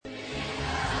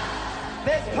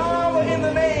There's power in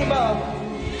the name of.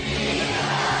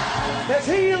 There's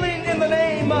healing in the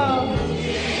name of.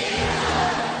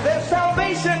 There's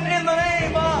salvation in the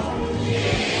name of.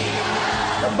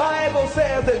 The Bible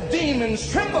says that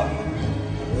demons tremble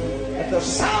at the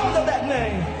sound of that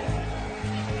name.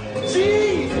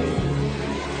 Jesus.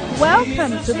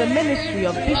 Welcome to the ministry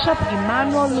of Bishop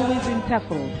Emmanuel Louis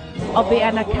Intefel of the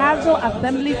Anagkazo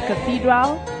Assemblies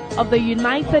Cathedral of the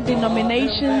United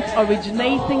Denominations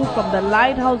originating from the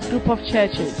Lighthouse Group of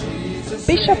Churches.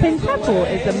 Bishop Intefel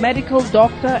is a medical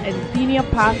doctor and senior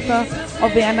pastor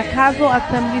of the Anagkazo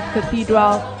Assemblies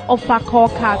Cathedral of Fakor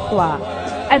Kaswa.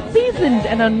 A seasoned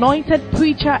and anointed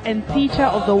preacher and teacher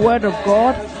of the Word of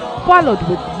God, followed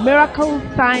with miracles,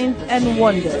 signs, and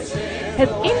wonders. His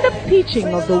in-depth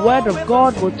teaching of the Word of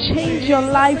God will change your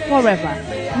life forever.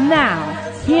 Now,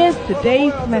 here's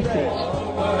today's message.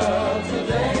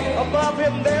 Above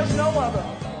him, there's no other.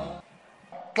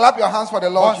 Clap your hands for the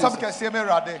Lord Jesus.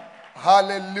 Jesus.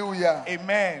 Hallelujah.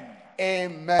 Amen.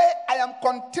 Amen. I am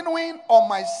continuing on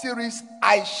my series,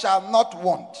 I Shall Not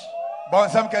Want.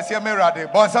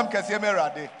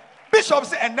 Bishop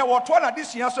said, and now what one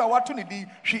addition so what to need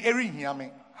she erin hear me.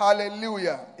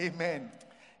 Hallelujah. Amen.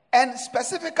 And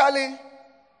specifically,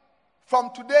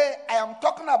 from today, I am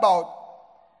talking about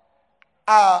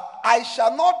I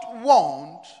shall not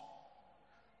want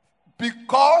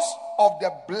because of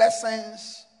the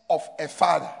blessings of a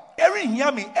father.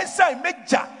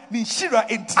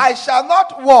 I shall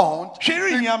not want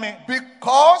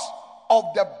because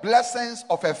of the blessings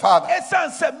of a father.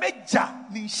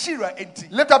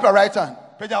 Lift up your right hand.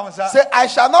 Say, I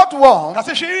shall not want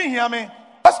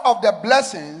because of the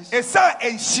blessings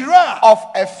of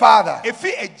a father.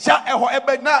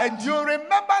 Now, do you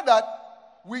remember that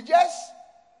we just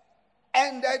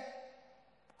ended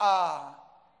a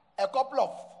couple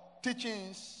of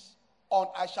teachings on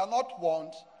I shall not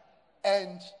want,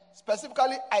 and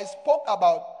specifically I spoke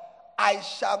about I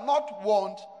shall not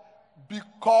want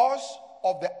because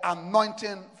of the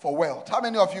anointing for wealth. How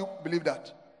many of you believe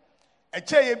that?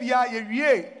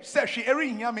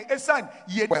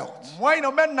 Wealth.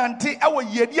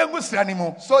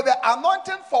 So the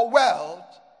anointing for wealth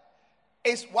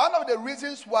is one of the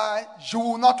reasons why you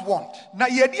will not want.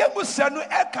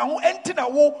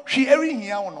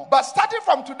 But starting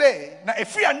from today,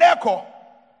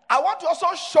 I want to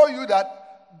also show you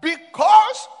that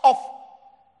because of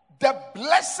the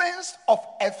blessings of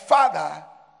a father,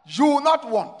 you will not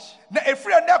want.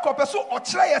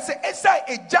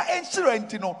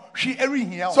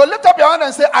 So lift up your hand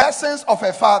and say, blessings of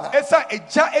a father.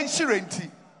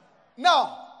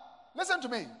 Now, listen to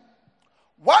me.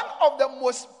 One of the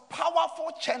most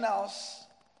powerful channels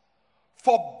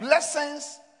for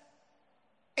blessings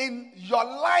in your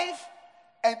life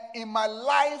and in my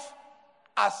life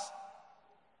as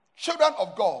children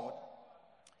of God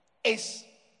is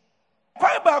through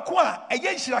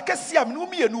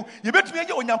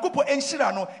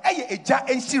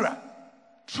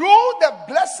the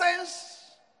blessings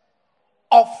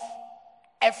of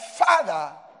a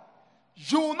father.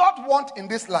 You will not want in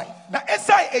this life. Did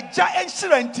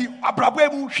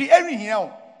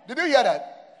you hear that?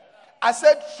 I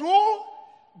said through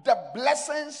the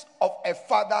blessings of a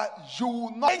father, you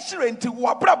will not.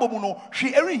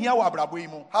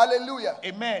 Hallelujah.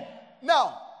 Amen.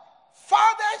 Now,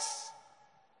 fathers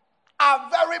are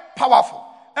very powerful.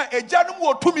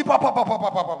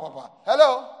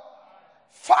 Hello?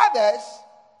 Fathers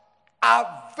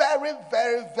are very,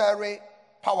 very, very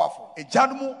powerful.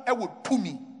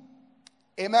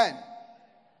 Amen.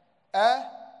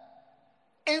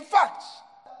 In fact,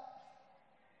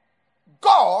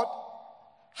 God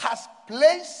has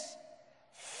placed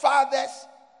fathers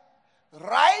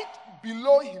right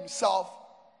below himself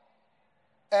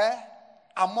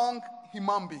among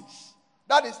human beings.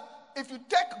 That is, if you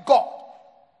take God,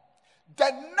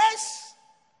 the next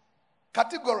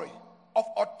category of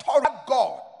authority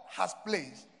God has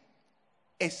placed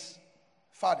is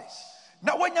fathers.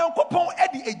 Now when Yankopon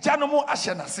edi ejanom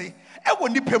ahye nase ewo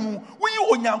nipemu wi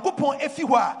onyankopon efi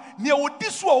ho a ne odi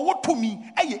so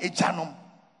wotumi eye ejanom.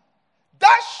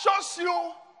 That shows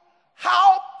you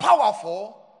how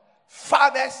powerful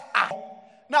fathers are.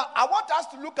 Now I want us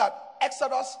to look at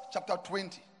Exodus chapter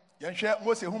 20. Do you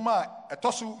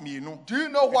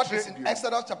know what is in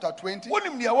Exodus chapter 20? How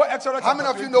many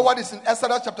of you know what is in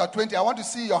Exodus chapter 20? I want to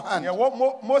see your hand.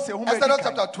 Exodus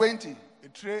chapter 20.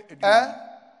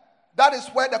 That is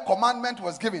where the commandment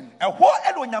was given. How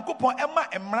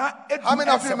many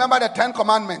of you remember the 10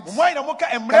 commandments?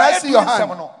 Can I see your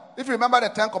hand? If you remember the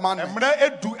 10 commandments.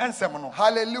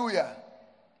 Hallelujah.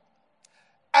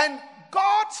 And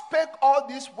God spake all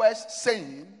these words,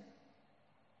 saying,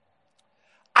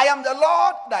 I am the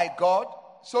Lord thy God.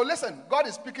 So listen, God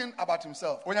is speaking about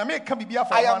himself. I am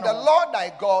the Lord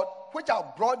thy God, which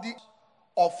have brought thee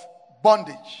of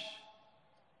bondage.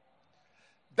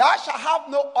 Thou shalt have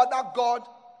no other God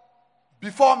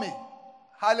before me.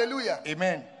 Hallelujah.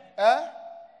 Amen.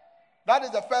 That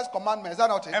is the first commandment. Is that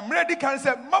not it? Thou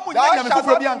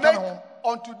shalt not make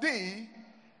unto thee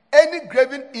any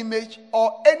graven image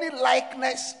or any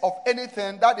likeness of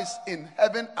anything that is in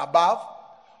heaven above,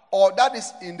 or that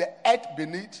is in the earth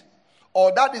beneath,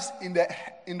 or that is in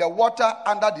the water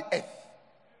under the earth.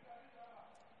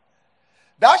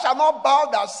 Thou shalt not bow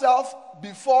thyself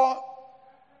before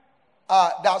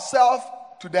thyself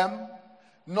to them,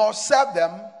 nor serve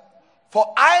them.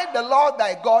 For I, the Lord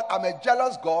thy God, am a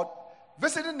jealous God,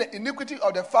 visiting the iniquity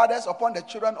of the fathers upon the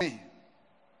children of me,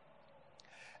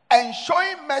 and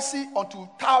showing mercy unto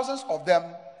thousands of them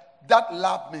that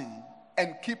love me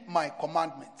and keep my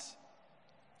commandments.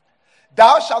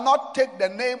 Thou shalt not take the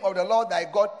name of the Lord thy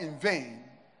God in vain,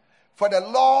 for the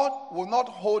Lord will not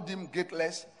hold him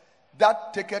guiltless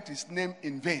that taketh his name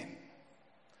in vain.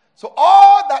 So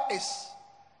all that is,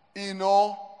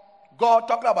 God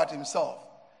talking about himself.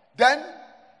 Then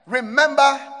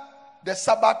remember the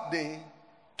Sabbath day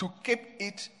to keep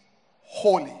it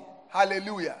holy.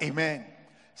 Hallelujah. Amen.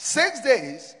 6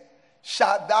 days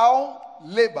shalt thou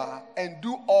labor and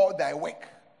do all thy work.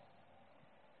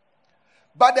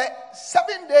 But the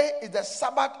 7th day is the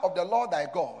Sabbath of the Lord thy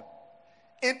God.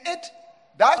 In it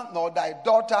thou nor thy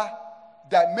daughter,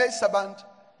 thy maidservant,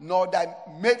 nor thy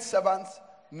maidservant,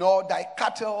 nor thy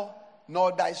cattle,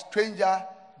 nor thy stranger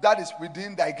that is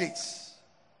within thy gates.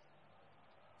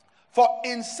 For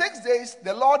in 6 days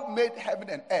the Lord made heaven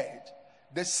and earth,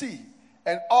 the sea,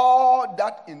 and all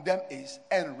that in them is,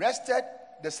 and rested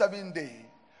the 7th day.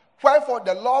 Wherefore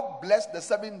the Lord blessed the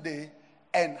 7th day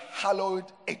and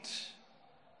hallowed it.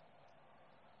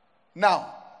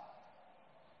 Now,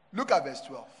 look at verse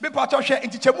 12.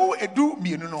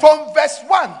 From verse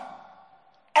 1,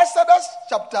 Exodus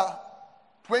chapter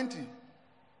 20,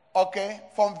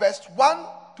 from verse 1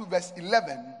 to verse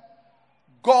 11,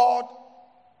 God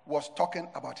was talking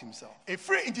about himself.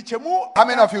 How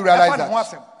many of you realize that?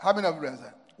 How many of you realize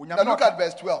that? Now look at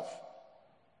verse 12.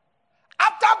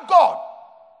 After God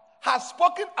has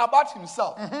spoken about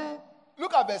himself,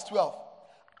 look at verse 12.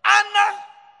 Honor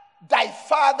thy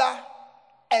father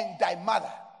and thy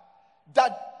mother,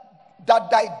 that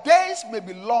thy days may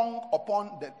be long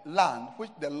upon the land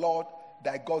which the Lord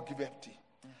thy God giveth thee.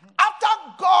 After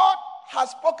God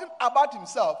has spoken about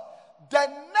himself, the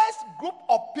next group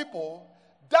of people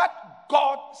that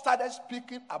God started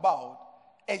speaking about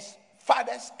is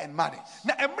fathers and mothers.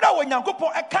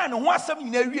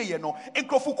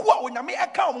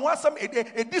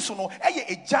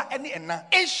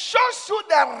 It shows you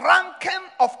the ranking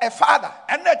of a father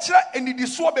and of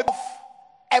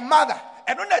a mother.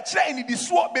 Can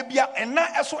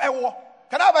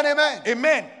I have an amen?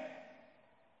 Amen.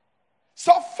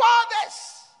 So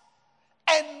fathers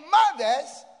and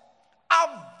mothers are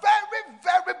very,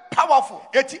 very powerful.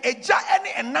 And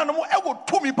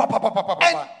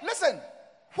listen,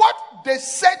 what they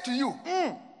say to you,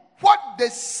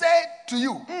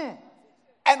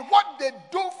 and what they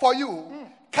do for you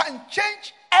can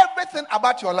change everything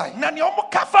about your life.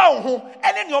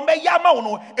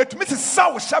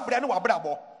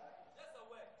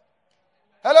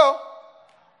 Hello?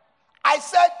 I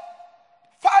said,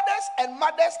 fathers and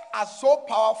mothers are so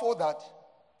powerful that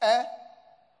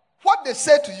what they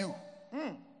say to you,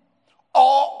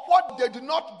 or what they do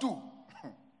not do,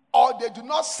 or they do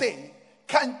not say,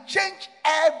 can change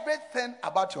everything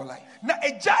about your life.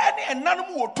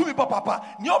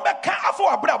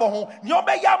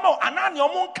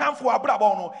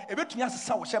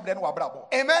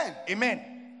 Amen. Amen.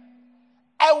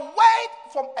 A word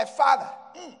from a father,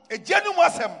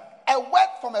 a word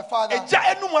from a father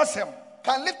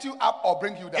can lift you up or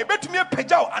bring you down.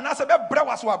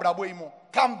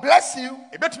 Can bless you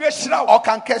or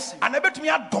can curse you.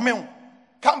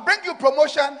 Can bring you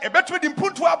promotion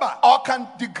or can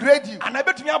degrade you. How many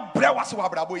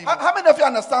of you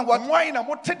understand what I'm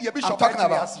talking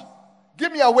about?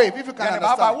 Give me a wave if you can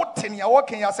understand.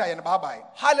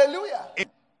 Hallelujah.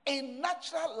 In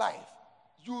natural life,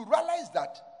 you realize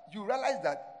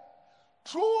that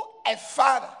through a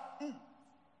father,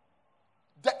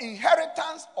 the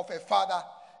inheritance of a father,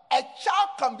 a child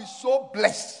can be so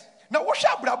blessed. Now, what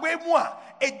shall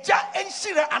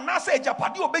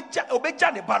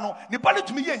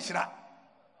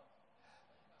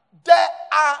There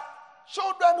are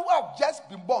children who have just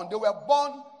been born. They were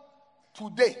born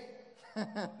today.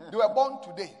 They were born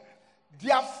today.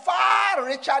 They are far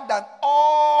richer than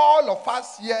all of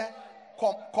us here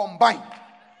combined.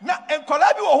 Na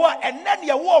enkola bi wo ho a enne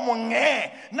ne wo mo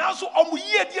nge na so omo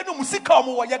yiedie no musika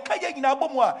omo wo ye ka ye nyina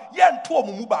bomu a ye nto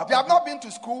omo mu ba. They have not been to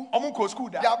school. Omo ko school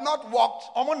da. They have not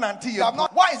walked. Omo nante ye.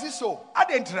 Why is it so?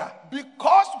 Adentra.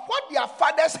 Because what their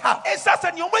fathers have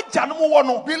Esasa ne omo gya no wo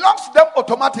no belongs to them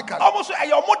automatically. Omo so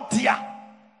eye omo dia.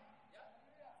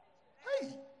 Hey.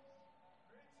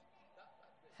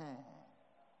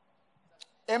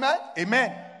 Amen.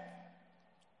 Amen.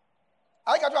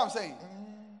 I get what I'm saying.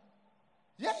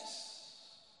 Yes.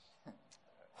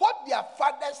 What their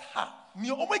fathers have. I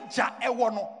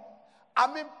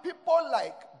mean, people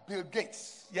like Bill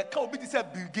Gates. Bill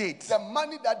Gates. The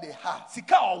money that they have.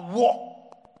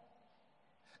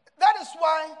 That is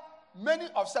why many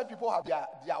of such people have their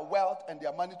wealth and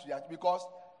their money to their, because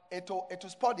it will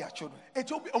spoil their children.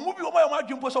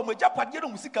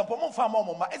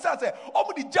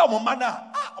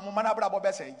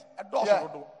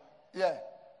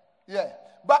 Yeah.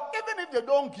 But even if they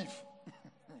don't give,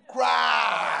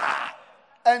 cry,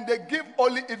 and they give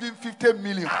only even 50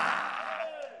 million.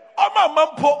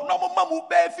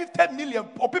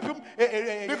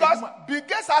 Because Bill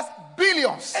Gates has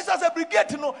billions.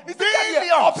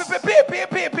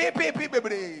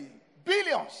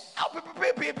 Billions. So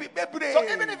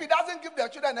even if he doesn't give their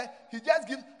children, he just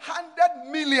gives 100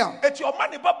 million. It's your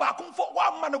money, Baba. For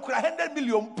 $1 $100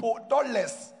 million.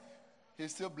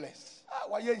 He's still blessed.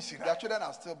 Their children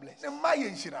are still blessed.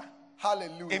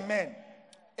 Hallelujah. Amen.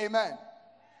 Amen.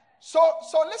 So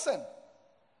listen.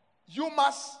 You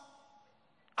must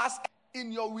ask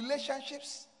in your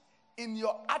relationships, in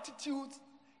your attitude,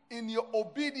 in your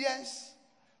obedience.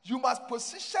 You must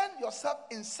position yourself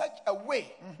in such a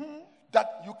way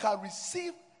that you can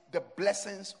receive the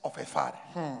blessings of a father.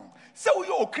 So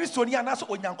you Christian na so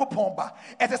onyankopon ba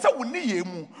etese wo ne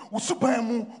yemu wo suban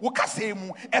mu wo kase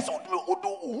mu ese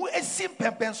wo esim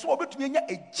pempen so obetumi nya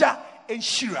eja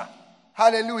enhira.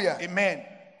 Hallelujah. Amen.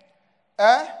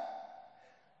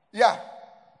 Yeah.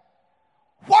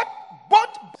 What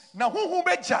both na huhu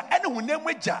beja ene hunam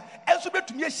eja enso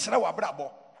betumi ehira wa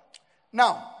brabo.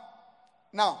 Now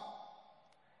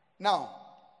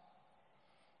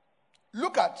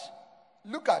look at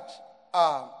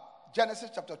Genesis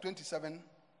chapter 27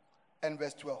 and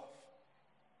verse 12.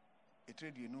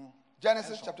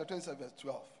 Genesis chapter 27 verse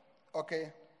 12.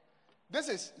 Okay. This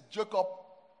is Jacob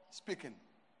speaking.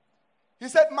 He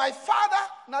said, my father,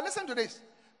 now listen to this.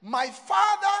 My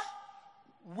father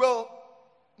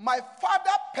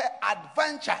per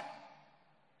adventure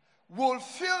will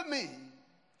fill me,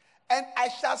 and I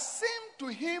shall seem to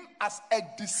him as a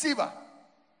deceiver,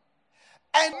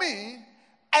 and me,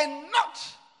 and not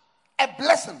a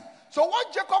blessing. So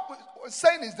what Jacob was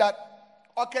saying is that,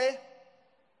 okay,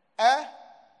 as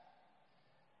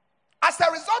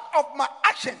a result of my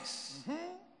actions,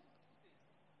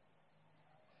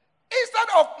 instead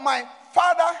of my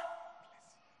father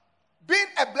being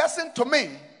a blessing to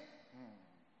me,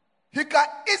 he can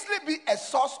easily be a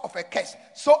source of a curse.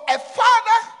 So a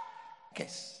father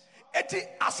curse. Eti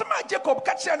asema Jacob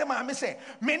kachi ane maame se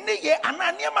me ne ye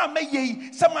anania ma me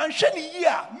ye se manhwe ne ye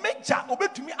a meja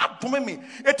obetumi adome me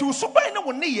eti usuban ne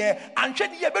wo ne ye anhwe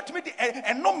ne ye betumi de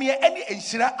enome ene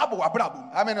enhira abo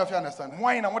wabrabo. How many of you understand?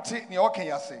 Why na wote ne okan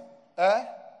yase?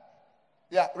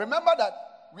 Yeah, remember that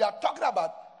we are talking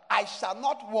about I shall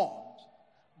not want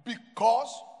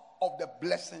because of the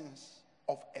blessings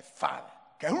of a father.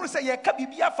 Kahuru se ye ka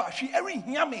bibia fa hwe eri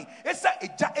hia me esa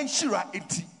eja enhira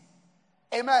enti.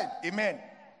 Amen. Amen.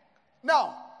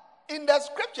 Now, in the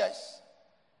scriptures,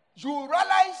 you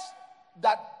realize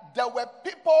that there were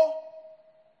people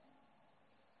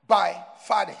by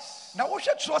fathers. Now, what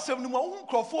should trust them?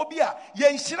 Crophobia,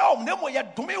 ye shiraum, nemo ye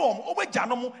domium,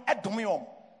 obejanom, et domium.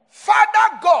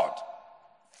 Father God,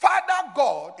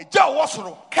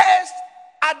 cursed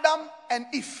Adam and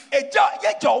Eve.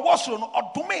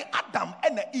 Adam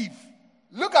and Eve.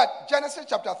 Look at Genesis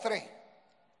chapter 3.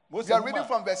 We are reading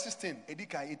from verse 16.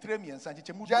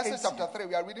 Genesis chapter 3,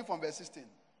 we are reading from verse 16.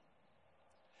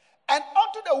 And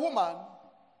unto the woman,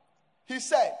 he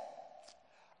said,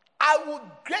 I will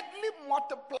greatly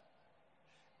multiply.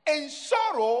 In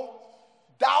sorrow,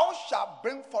 thou shalt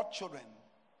bring forth children,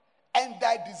 and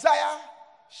thy desire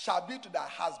shall be to thy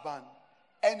husband,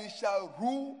 and he shall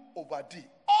rule over thee.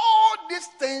 All these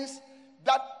things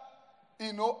that,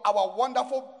 our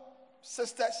wonderful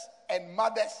sisters and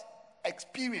mothers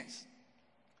experience.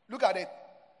 Look at it.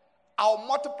 I'll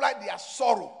multiply their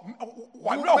sorrow.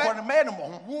 Women,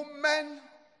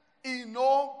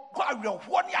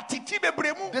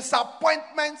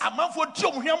 disappointments,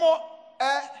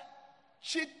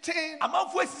 cheating. Do you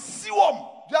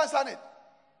understand it?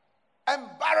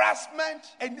 Embarrassment,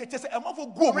 rejection.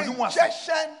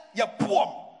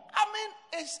 I mean,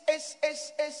 it's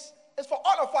for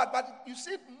all of us, but you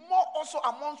see it more also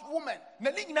amongst women.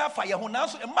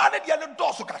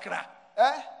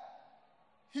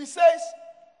 He says,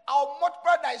 I'll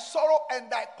multiply thy sorrow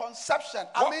and thy conception.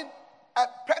 I mean, a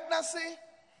pregnancy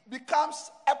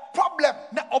becomes a problem.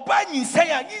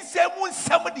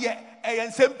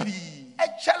 A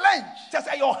challenge.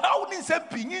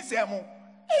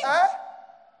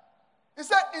 He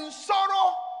said, in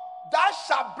sorrow thou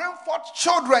shalt bring forth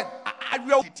children. Hey,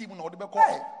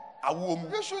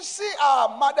 you should see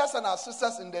our mothers and our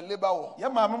sisters in the labor ward.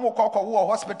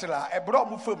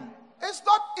 It's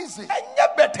not easy.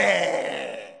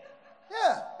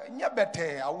 Yeah.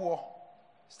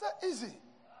 It's not easy.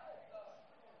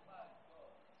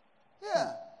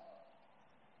 Yeah.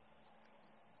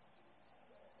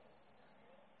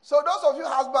 So those of you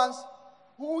husbands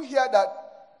who hear that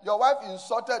your wife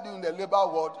insulted you in the labor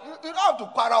ward, you don't have to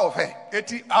quarrel with her. As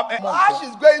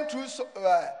she's going through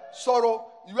sorrow,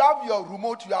 you have your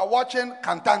remote, you are watching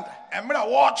Cantanta.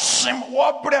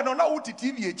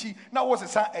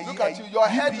 Look at you, your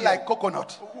head like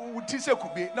coconut. So she will say,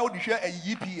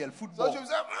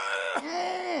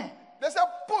 they say,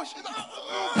 push.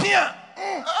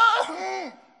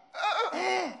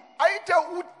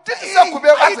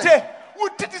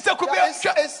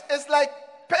 It's like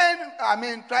pain, I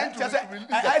mean, trying to release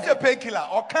the pain. Painkiller.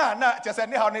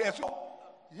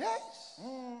 Yes.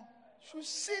 Should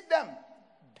see them.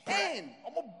 Pain.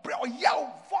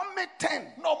 Vomiting.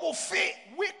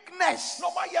 Weakness.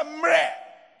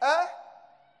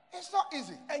 It's not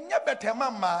easy.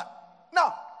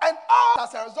 Now, and all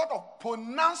as a result of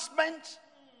pronouncement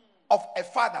of a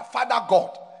father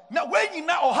God. Now when you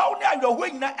know how now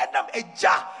when you adam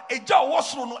eja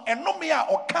was no enome a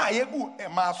oka yegu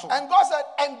emaso. And God said,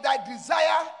 and thy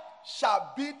desire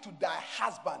shall be to thy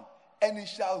husband, and he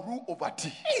shall rule over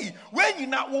thee. When you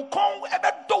now will come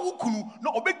ebedo wukunu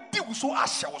no obedi so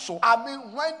ahye so. I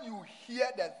mean, when you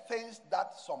hear the things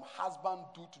that some husbands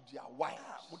do to their wives,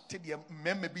 beating them,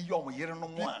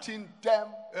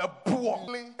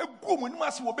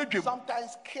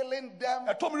 sometimes killing them,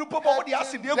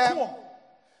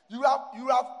 you have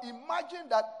imagined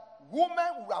that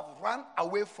women would have run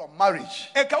away from marriage.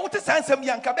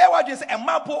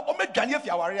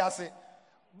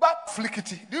 But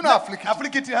afflicity. Do you know afflicity?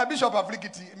 Afflicity, Bishop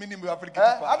afflicity.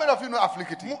 How many of you know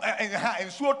afflicity?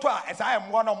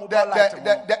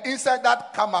 The insect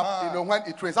that come up, when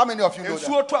it rains. How many of you know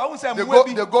that? They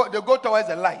go towards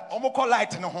the light. And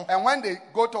when they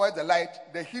go towards the light,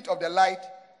 the heat of the light,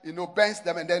 burns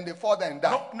them, and then they fall there and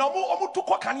die. But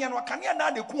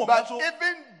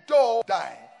even though they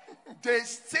die, they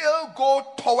still go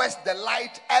towards the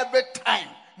light every time.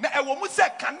 That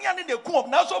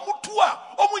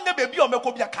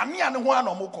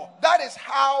is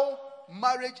how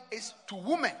marriage is to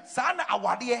women.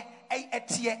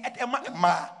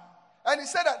 And he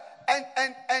said that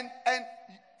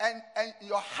and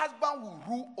your husband will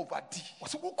rule over thee.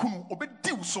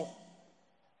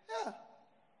 Yeah.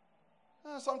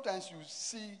 Sometimes you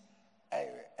see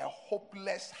a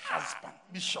hopeless husband,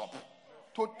 Bishop.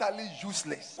 Totally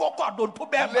useless.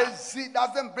 Lazy,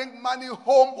 doesn't bring money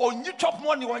home. You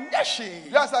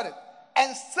understand it?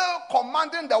 And still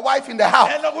commanding the wife in the house.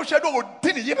 And you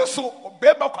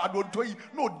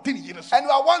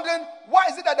are wondering, why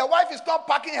is it that the wife is not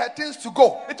packing her things to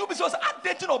go? The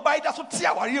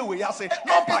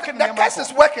case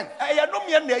is working.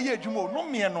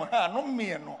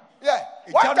 Yeah.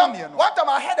 One time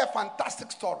I heard a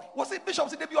fantastic story. How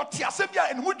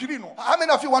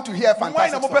many of you want to hear a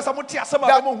fantastic story?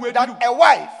 That a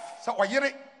wife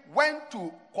went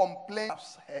to complain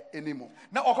her anymore.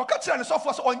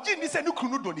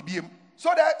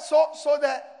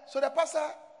 So the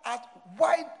pastor asked,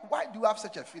 why do you have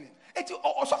such a feeling? And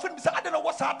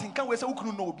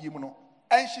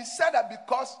she said that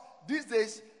because these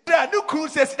days.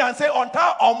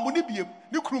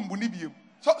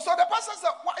 So the pastor said,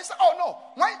 he said, oh no,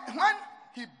 when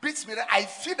he beats me, I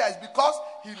feel that it's because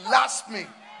he loves me.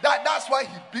 That's why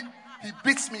he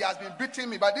beats me, has been beating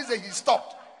me, but this day he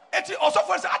stopped. You see, the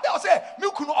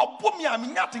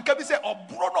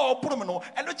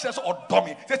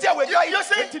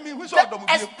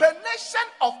explanation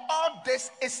of all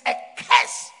this is a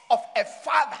curse of a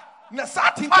father.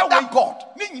 Father God.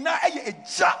 And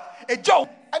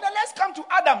then let's come to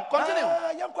Adam. Continue.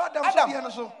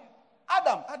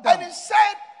 Adam. And he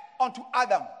said unto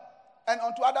Adam,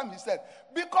 he said,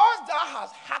 because thou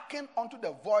hast hearkened unto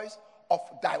the voice of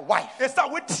thy wife,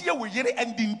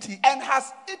 and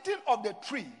has eaten of the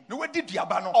tree of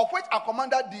which I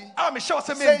commanded thee,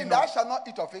 saying, thou shalt not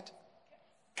eat of it.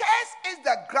 Curse is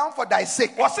the ground for thy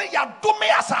sake.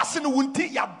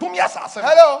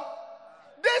 Hello?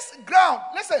 This ground,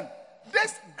 listen,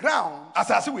 this ground is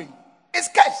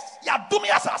cursed.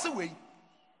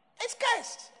 It's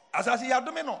cursed.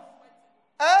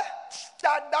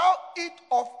 Shalt thou eat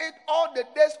of it all the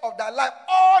days of thy life?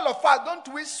 All of us, don't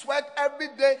we sweat every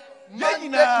day, Monday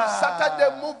to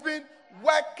Saturday, moving,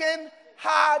 working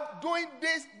hard, doing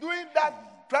this, doing that,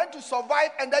 trying to survive,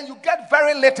 and then you get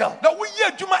very little. No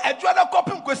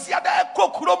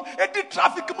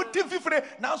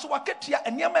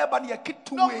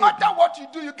matter what you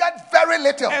do, you get very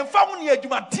little.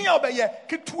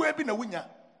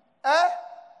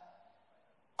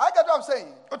 I get what I'm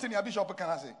saying.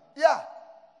 Yeah.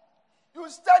 You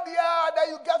study hard, then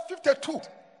you get 52.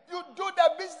 You do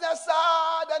the business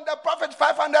hard, and the profit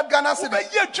 500 Ghana cedis.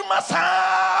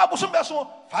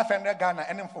 500 Ghana,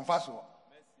 and then from Faso.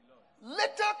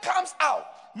 Little comes out.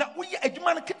 Hallelujah.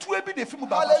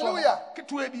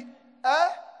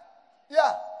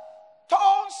 Yeah.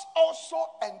 Thorns also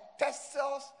and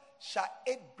tassels shall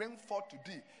it bring forth to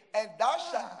thee, and thou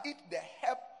shalt eat the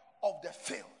herb of the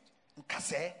field.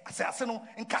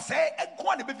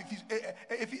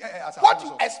 What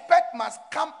you expect must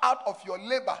come out of your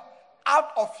labor,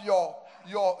 out of your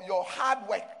hard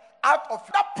work, out of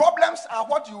that. Problems are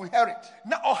what you inherit.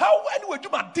 Now, how other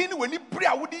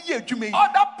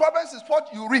problems is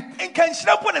what you reap.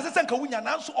 Continue.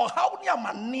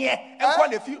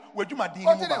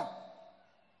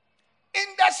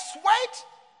 In the sweat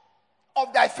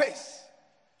of thy face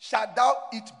shalt thou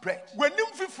eat bread.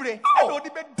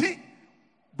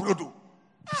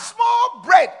 Small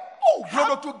bread.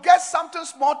 To get something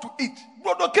small to eat.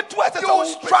 You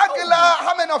struggle.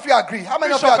 How many of you agree? How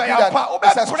many of you agree that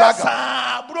it's a struggle?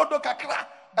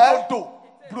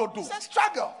 It's a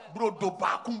struggle.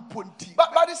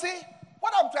 But you see,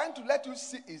 what I'm trying to let you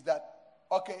see is that,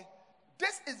 okay,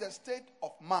 this is the state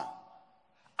of man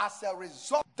as a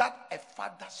result that a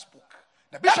father spoke.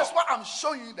 That is what I'm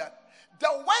showing you, that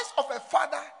the words of a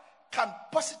father can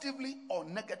positively or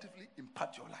negatively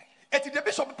impact your life. And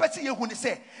therefore,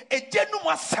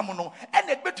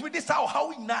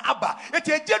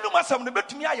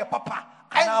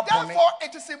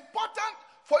 it is important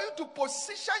for you to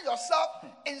position yourself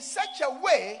in such a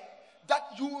way that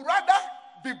you rather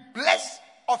be blessed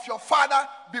of your father,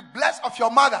 be blessed of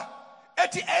your mother.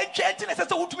 Can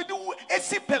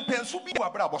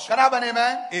I have an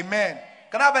amen? Amen.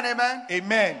 Can I have an amen?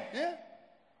 Amen. Yeah.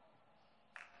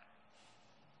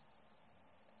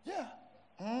 Yeah.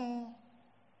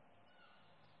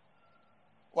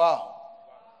 Wow.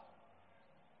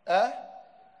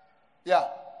 Yeah.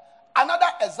 Another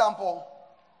example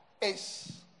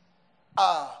is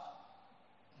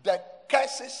the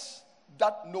curses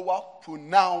that Noah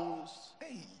pronounced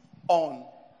on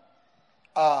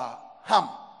Ham.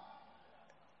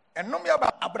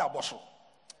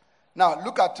 Now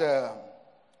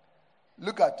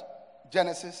look at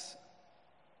Genesis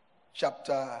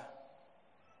chapter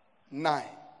 9.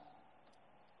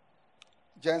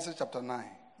 Genesis chapter 9.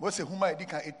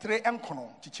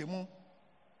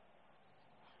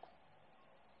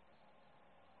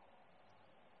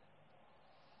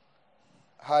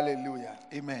 Hallelujah.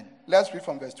 Amen. Let's read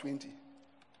from verse 20.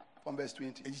 From verse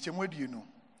 20.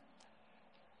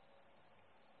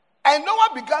 And Noah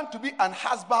began to be an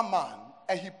husbandman,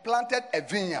 and he planted a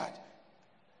vineyard.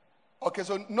 Okay,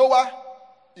 so Noah,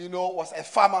 was a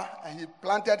farmer, and he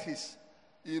planted his,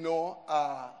 his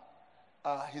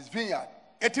vineyard.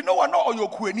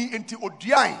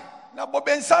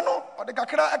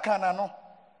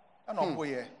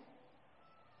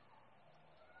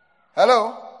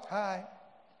 Hello. Hi.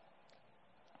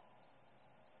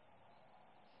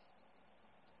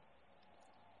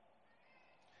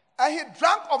 And he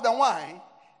drank of the wine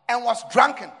and was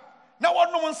drunken. And he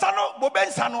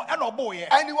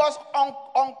was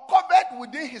uncovered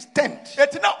within his tent.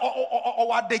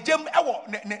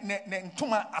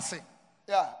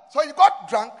 Yeah. So he got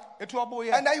drunk,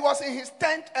 and then he was in his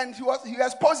tent, and he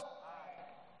was posing.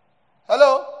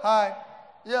 Hello. Hi.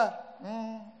 Yeah.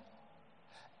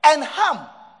 And Ham,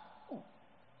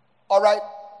 all right,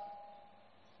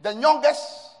 the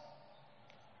youngest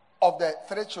of the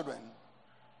 3 children.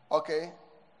 Okay,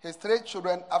 his 3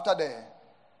 children after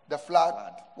the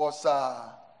flood was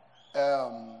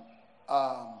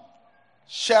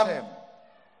Shem,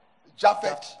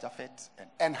 Japheth,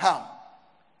 and Ham.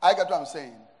 I get what I'm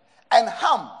saying. And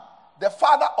Ham, the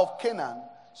father of Canaan,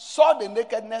 saw the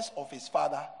nakedness of his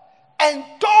father and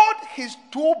told his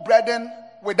two brethren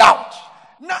without.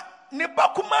 Na ne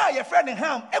bakuma ye friend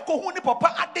Ham ekohu ni papa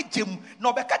adegem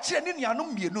na obeka kire ni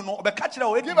nuanom mienu no obeka kire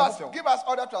o Give us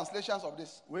other translations of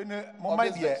this. We ne mama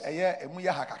de eye emu ye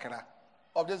ha kakra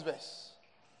of this verse.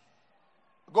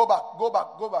 Go back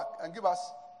and give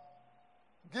us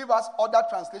other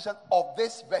translation of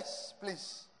this verse,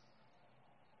 please.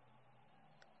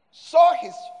 Saw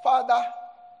his father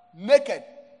naked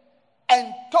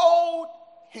and told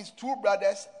his two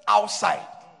brothers outside.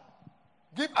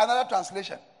 Give another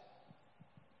translation.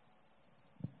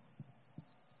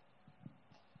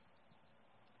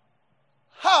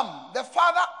 Ham, the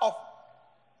father of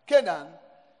Canaan,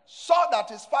 saw that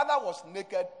his father was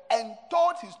naked and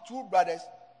told his two brothers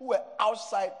who were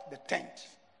outside the tent.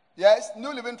 Yes,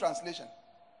 New Living Translation.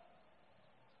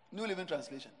 New Living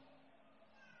Translation.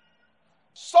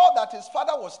 Saw that his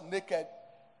father was naked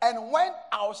and went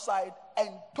outside and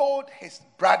told his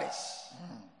brothers.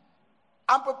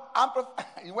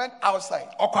 He went outside.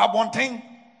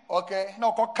 Okay.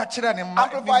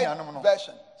 Amplified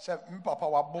version.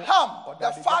 Ham,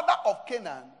 the father of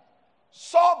Canaan,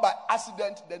 saw by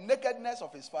accident the nakedness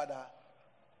of his father,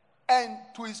 and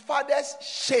to his father's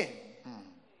shame,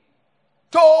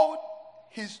 told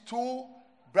his two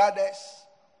brothers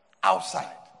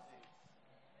outside.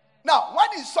 Now,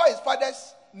 when he saw his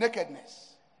father's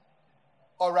nakedness,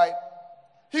 all right,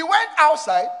 he went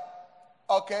outside.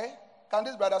 Okay, can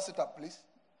this brother sit up, please?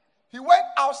 He went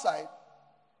outside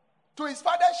to his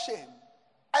father's shame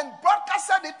and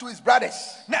broadcasted it to his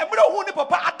brothers. How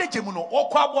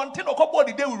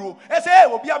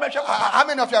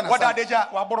many of you understand?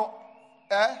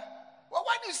 Well,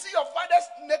 when you see your father's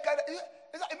naked,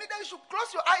 immediately you should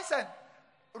close your eyes and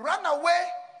run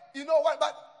away. You know what?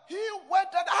 But he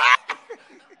went and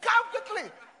come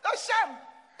quickly. No shame.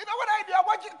 You know what I do? I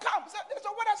want you to come.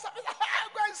 So what I said,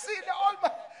 I'm going to see the old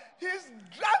man. He's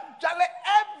drunk.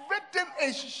 Everything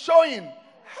is showing.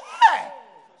 Hey.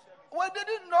 We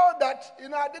didn't know that.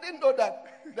 I didn't know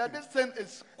that this thing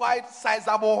is quite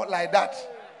sizable like that.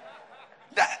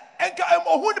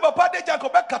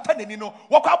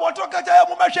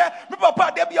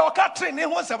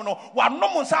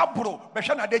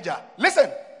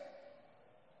 Listen.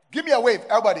 Give me a wave,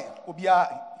 everybody.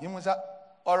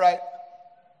 All right.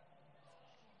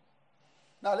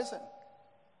 Now listen.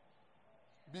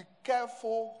 Be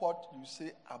careful what you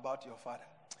say about your father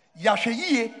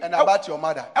and about your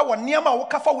mother.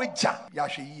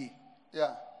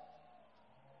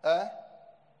 Yeah.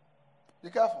 Be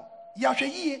careful.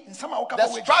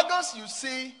 The struggles you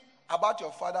see about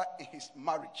your father in his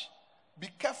marriage, be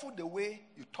careful the way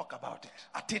you talk about it.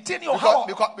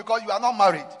 Because you are not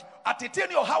married. And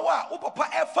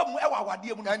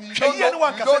you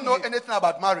don't know anything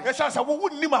about marriage. You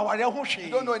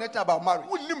don't know anything about marriage.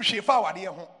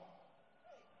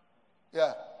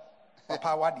 Yeah.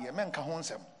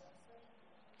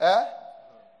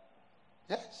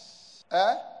 Yes.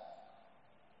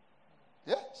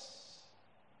 Yes.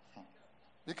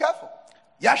 Be careful.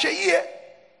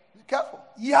 Be careful.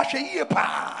 What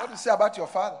do you say about your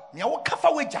father?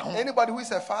 Anybody who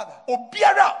is a father.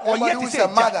 Anybody who is a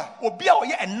mother.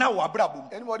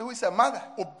 Anybody who is a mother.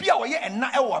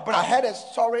 I heard a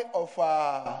story of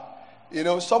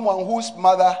someone whose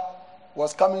mother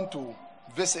was coming to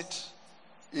visit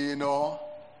him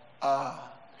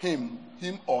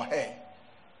or her.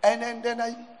 And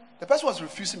then the person was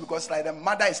refusing because the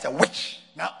mother is a witch.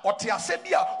 Now,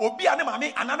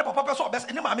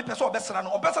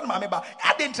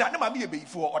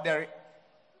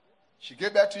 she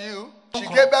gave birth to you. She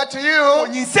gave birth to you.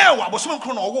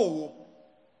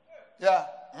 Yeah.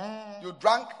 You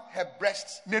drank her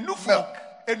breast milk.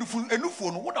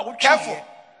 Careful.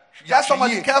 Just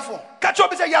somebody careful.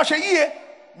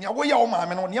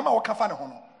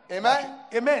 Amen.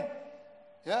 Amen.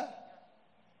 Yeah.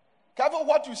 Careful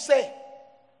what you say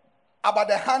about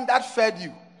the hand that fed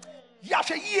you. That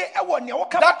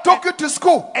took you to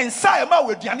school. That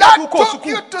took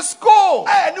you to school.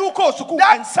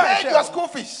 That paid your school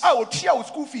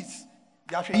fees.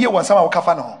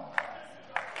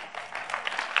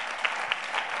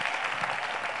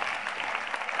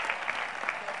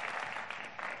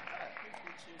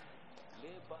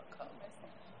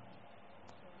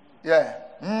 Yeah.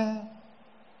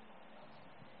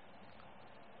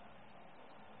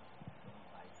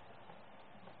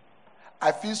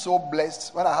 I feel so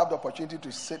blessed when I have the opportunity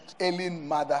to sit ailing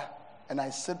mother and I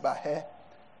sit by her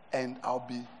and I'll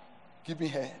be giving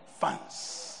her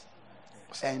fans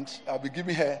and I'll be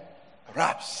giving her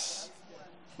raps.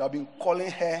 I'll be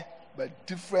calling her by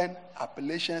different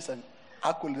appellations and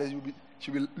accolades.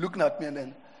 She'll be looking at me and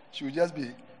then she will just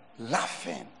be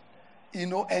laughing,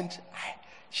 and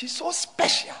she's so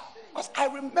special because I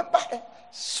remember her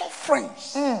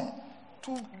sufferings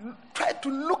to try to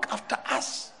look after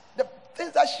us. The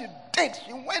things that she did,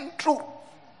 she went through.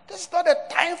 This is not a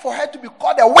time for her to be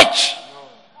called a witch.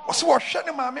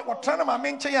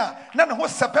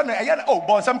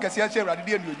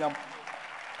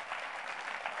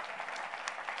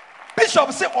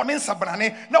 Bishop say on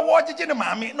Sabrane, now what did you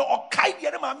mammy, no, or kite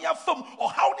the mammy from,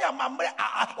 or how near mamma,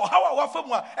 or how our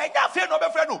from, and ya fear no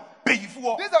friend, pay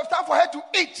for. This is time for her to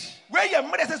eat. Where your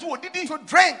mother says, what did he to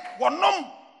drink? One nom.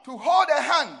 To hold her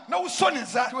hand, no son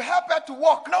is that. To help her to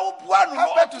walk, no one,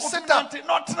 help her to sit up,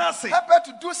 not nothing, help her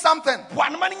to do something.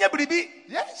 One man in your baby,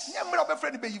 yes, not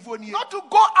to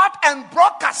go out and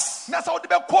broadcast. That's how the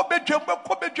bad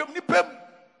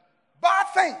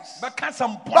things,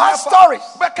 bad stories.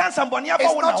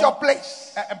 It's not your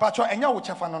place.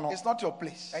 It's not your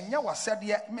place.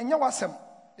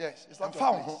 Yes, it's not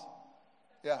your place.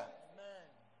 Yeah.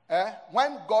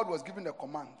 When God was giving the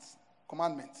commandments,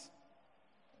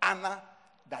 honor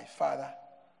thy father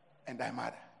and thy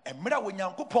mother. Do you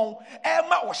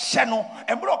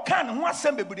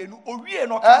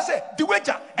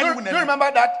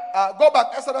remember that? Go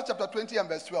back, Exodus chapter 20 and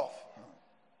verse 12.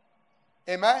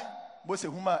 Amen. Where's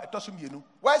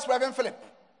Reverend Philip?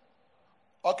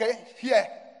 Okay, here,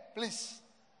 please.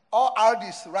 All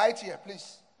RDs, right here,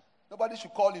 please. Nobody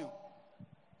should call you.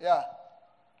 Yeah.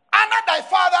 Honor thy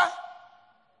father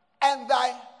and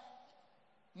thy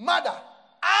mother.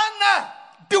 Anna.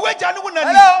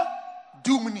 Hello.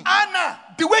 Anna.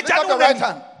 Lift up the right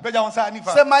hand.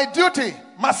 Say my duty.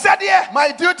 My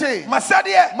duty. My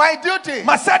duty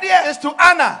is to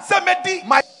Anna.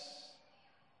 My.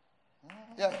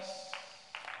 Yes.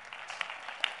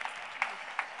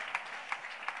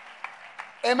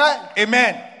 Amen.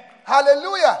 Amen.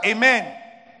 Hallelujah. Amen.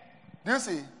 Do you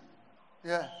see?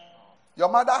 Yeah. Your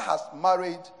mother has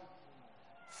married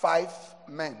 5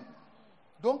 men.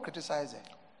 Don't criticize her.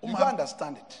 You don't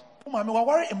understand it. You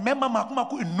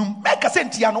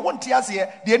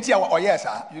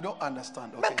don't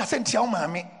understand. Okay.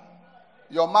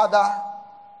 Your mother,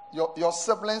 your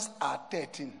siblings are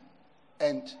 13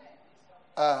 and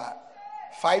 5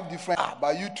 different.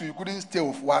 But you two, you couldn't stay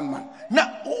with one man.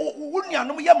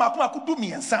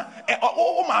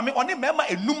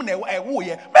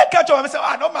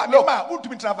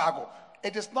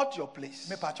 It is not your place.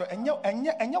 Hello.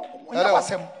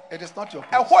 It is not your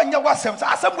place.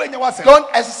 Don't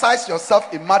exercise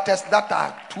yourself in matters that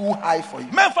are too high for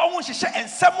you. Do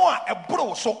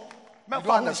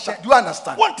you understand? Do you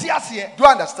understand?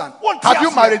 Have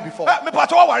you married before?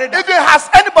 If it has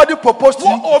anybody proposed to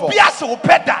you before, as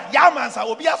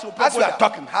we are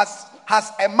talking, has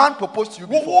a man proposed to you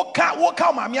before?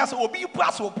 Nobody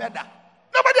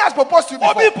has proposed to you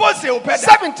before.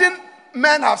 17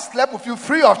 men have slept with you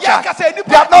free of charge. They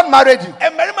have not married you.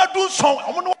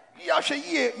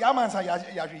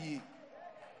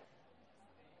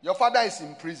 Your father is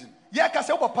in prison.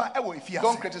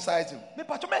 Don't criticize him. Go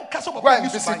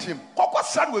and visit him.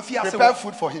 Prepare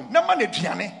food for him.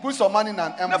 Put some money in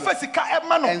an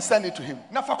envelope and send it to him.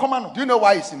 Do you know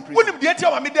why he's in prison?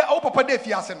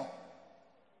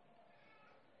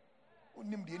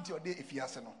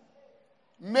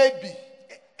 Maybe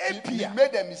he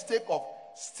made a mistake of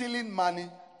stealing money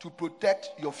to protect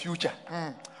your future.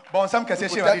 To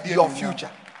protect your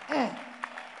future.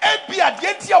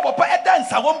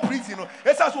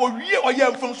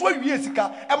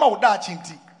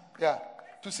 Yeah.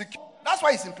 To secure. That's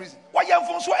why he's in prison. Yeah.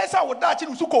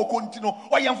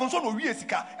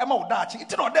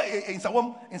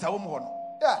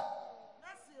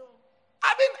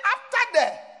 I mean, after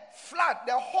the flood,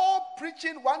 the whole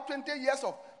preaching, 120 years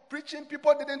of preaching,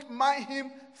 people didn't mind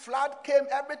him. Flood came,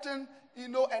 everything,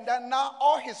 and then now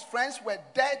all his friends were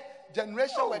dead,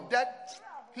 generation were dead.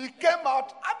 He came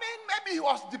out, I mean, maybe he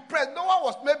was depressed. No one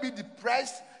was maybe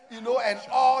depressed, and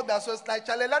all that. So it's like,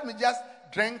 Charlie, let me just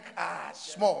drink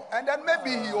small. And then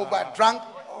maybe he overdrank.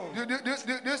 This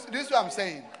is what I'm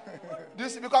saying.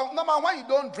 Because no matter when you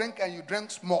don't drink and you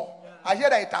drink small, I hear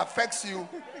that it affects you,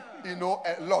 a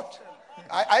lot.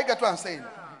 I get what I'm saying.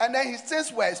 And then his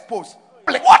sins were exposed.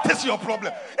 What is your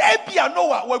problem?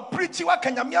 We're preaching. How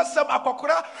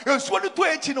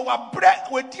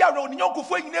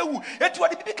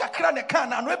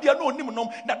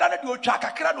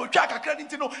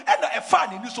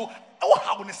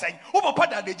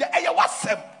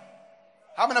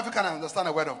many of you can understand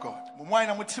the word of God?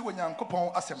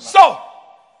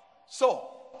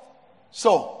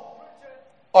 So,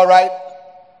 all right,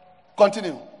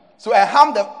 continue. So I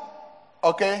harm them.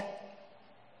 Okay.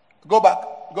 Go back.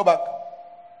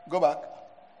 Go back.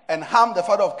 And Ham, the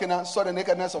father of Canaan, saw the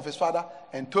nakedness of his father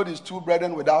and told his two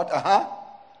brethren without.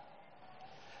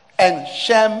 And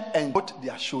Shem and put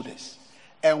their shoulders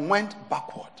and went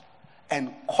backward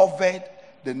and covered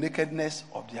the nakedness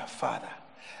of their father.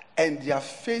 And their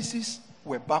faces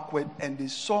were backward, and they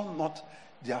saw not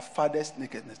their father's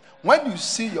nakedness. When you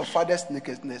see your father's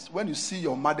nakedness, when you see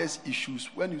your mother's issues,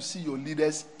 when you see your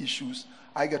leader's issues,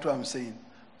 I get what I'm saying.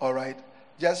 All right?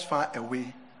 Just find a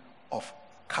way of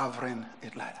covering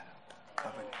it like that.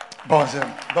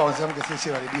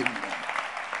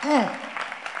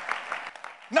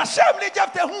 Na Shem le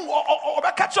Jephthah hu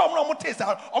obeka che omno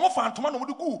motesa omo fa ntoma no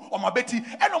mode gu omabeti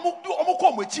eno mo du omo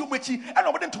ko omochi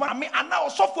eno mo de ntoma me ana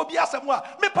osofo bi asem a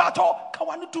me pato ka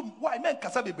wanu tum why men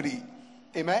kasa bebre.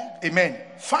 Amen.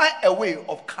 Find a way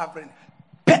of covering.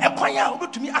 Pe ekwan ya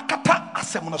obetumi akata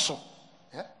asem no so.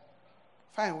 Yeah.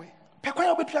 Find a way. Pe ekwan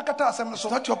ya obetumi akata asem no so.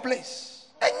 It's not your place.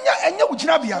 Enya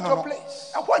ugina bia no. It's not your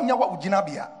place. Ehwo anya wa ugina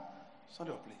bia. It's not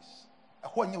your place.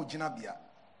 Ehwo anya ugina bia.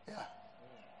 Yeah.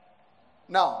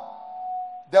 Now,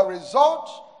 the result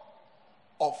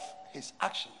of his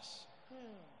actions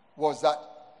was that,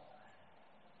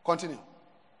 continue.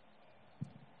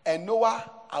 And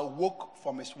Noah awoke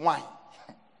from his wine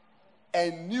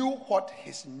and knew what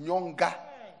his younger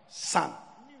son.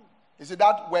 You see,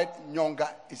 that word younger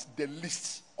is the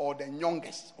least or the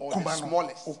youngest or the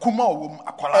smallest.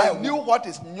 And knew what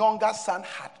his younger son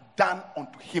had done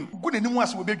unto him.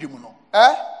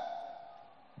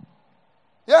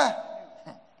 Yeah.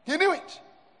 He knew it.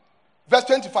 Verse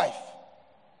 25.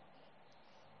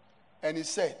 And he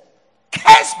said,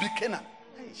 "Cursed be Canaan.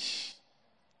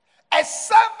 A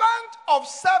servant of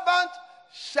servant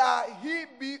shall he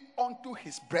be unto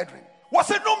his brethren." Was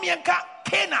it no mienka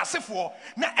Canaan sefo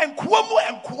na enkoa mu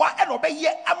enkoa e no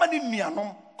beye amani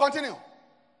nuanom. Continue.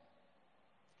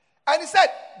 And he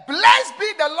said, "Blessed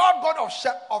be the Lord God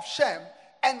of Shem,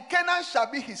 and Canaan shall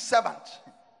be his servant."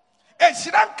 God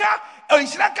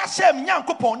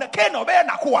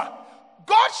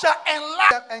shall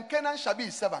enlarge and Canaan shall be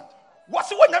his servant. Now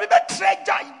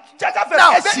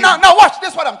watch. This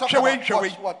is what I'm talking about.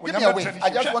 Watch. Give me a wave. I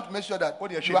just want to make sure that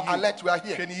you are alert. We are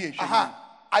here.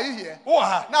 Are you here?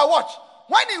 Now watch.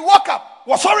 When he woke up,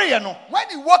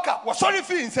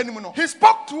 he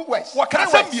spoke 2 words.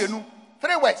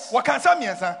 3 words.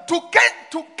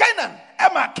 To Canaan.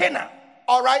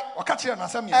 All right.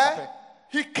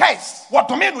 He cursed. What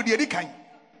domain would the kind?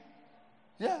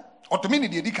 Yeah. What domain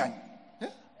the kind? Yeah.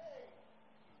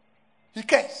 He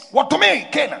cursed. What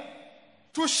domain Canaan?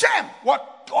 To Shem.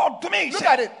 What domain? Look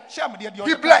at it. Shem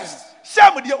he blessed.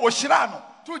 Shem the Oshirano.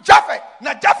 To Japheth.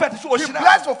 Na Japheth is Oshirano. He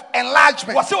blessed with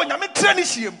enlargement. Was so nyame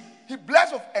trenishiem. He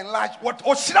blessed with enlargement. What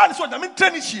Oshirano so nyame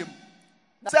trenishiem.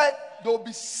 Said there will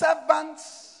be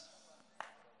servants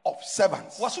of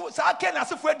servants. Was so sa Canaan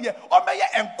asefo de o meye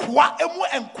enkoa emu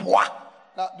enkoa.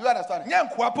 Now, do you understand? Now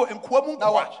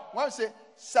watch. When we say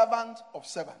servant of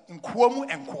servant,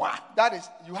 that is,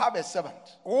 you have a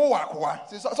servant.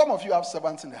 See, so some of you have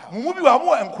servants in the house.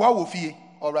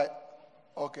 All right.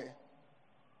 Okay.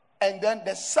 And then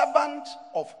the servant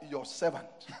of your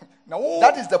servant.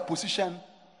 That is the position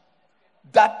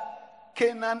that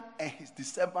Canaan and his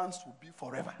descendants will be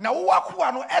forever. And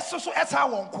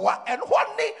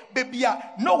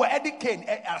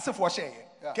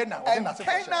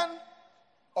Canaan,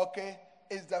 okay,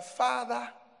 is the father,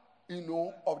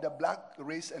 of the black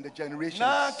race and the generations.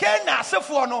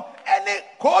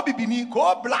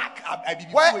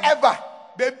 Wherever.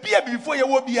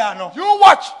 You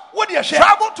watch.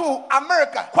 Travel to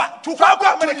America. Travel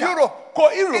to Europe.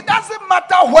 It doesn't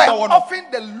matter where.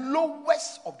 Often the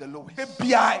lowest of the lowest.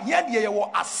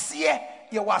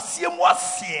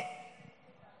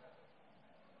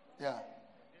 Yeah.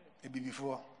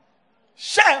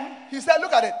 Shem, he said,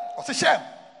 look at it. Shem.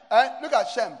 Look at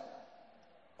Shem.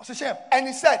 And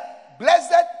he said,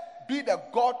 "Blessed be the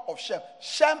God of Shem."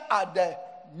 Shem are the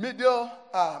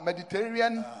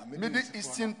Mediterranean, Middle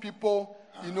Eastern people,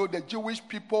 the Jewish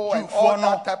people and all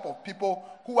that type of people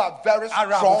who are very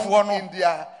strong in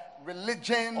their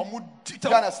religion. You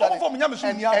understand?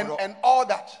 And all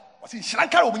that.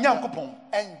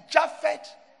 And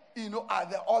Japheth, are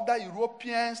the other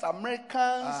Europeans,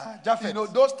 Americans,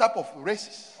 those type of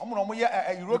races.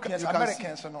 Europeans,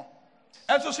 Americans,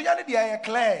 and so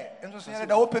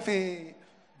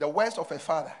the words of a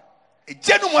father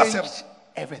changed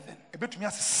everything.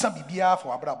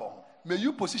 may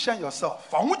you position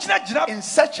yourself in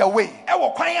such a way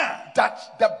that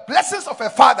the blessings of a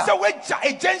father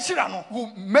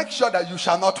will make sure that you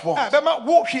shall not want.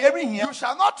 You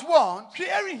shall not want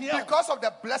because of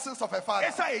the blessings of a father.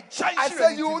 I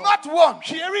say you will not want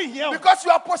because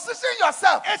you are positioning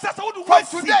yourself from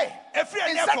today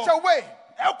in such a way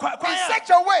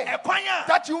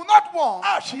that you will not want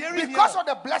because of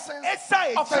the blessings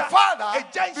of a father,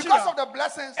 because of the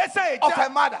blessings of a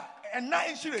mother.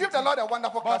 Give the Lord a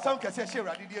wonderful clap.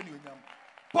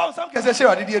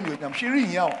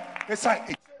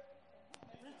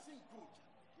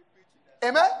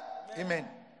 Amen. Amen.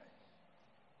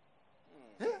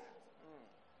 Yeah.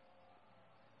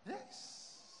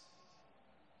 Yes.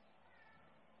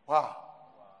 Wow.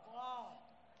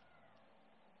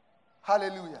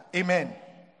 Hallelujah. Amen.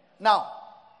 Now,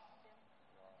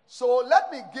 so let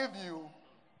me give you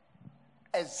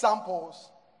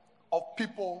examples of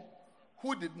people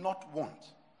who did not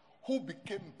want, who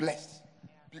became blessed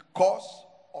because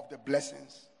of the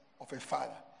blessings of a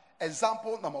father.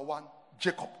 Example number 1,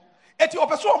 Jacob.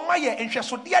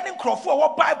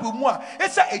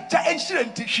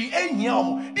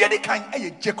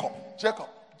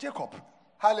 Jacob.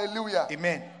 Hallelujah.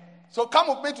 Amen. So come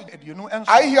with me to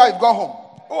I hear you've gone home.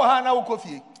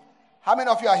 How many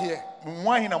of you are here?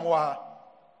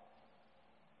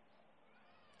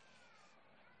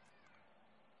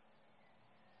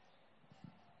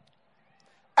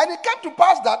 And it came to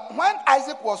pass that when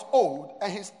Isaac was old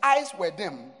and his eyes were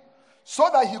dim, so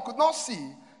that he could not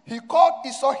see, he called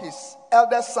Esau his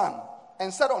eldest son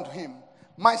and said unto him,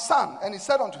 my son. And he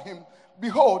said unto him,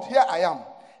 behold, here I am.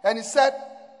 And he said,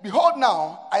 behold,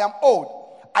 now I am old.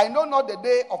 I know not the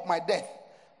day of my death.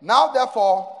 Now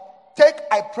therefore, take,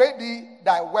 I pray thee,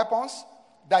 thy weapons,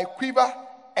 thy quiver,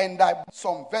 and thy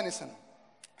some venison,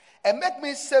 and make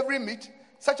me savory meat,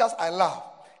 such as I love,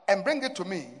 and bring it to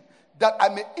me, that I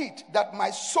may eat, that my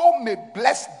soul may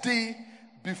bless thee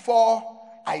before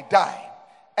I die.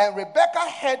 And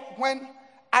Rebekah heard when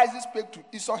Isaac spake to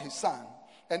Esau his son,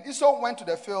 and Esau went to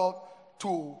the field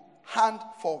to hunt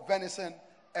for venison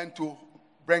and to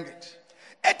bring it.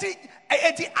 Eti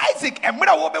Isaac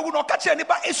emra wo bewu no ka kire ne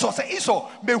ba Esau se Esau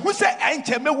mehu se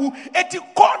enche mewu eti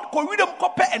kon ko widem ko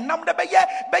pe enam de beye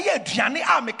aduane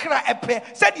a mekra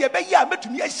epe said ye beye a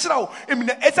metumi ahirawo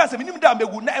emina essence minim da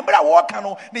mewu na emra wo ka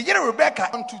no ne yere Rebekah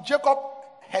unto Jacob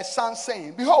her son,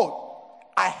 saying, behold,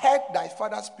 I heard thy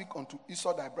father speak unto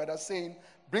Esau thy brother, saying,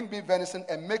 bring me venison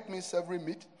and make me savory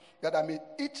meat, that I may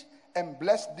eat and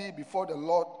bless thee before the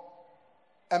Lord,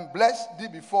 and bless thee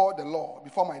before the Lord,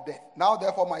 before my death. Now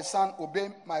therefore, my son, obey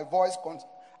my voice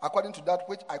according to that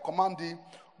which I command thee.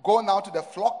 Go now to the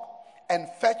flock and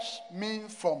fetch me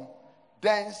from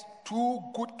thence 2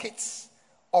 good kits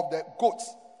of the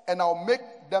goats, and I'll make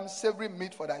them savory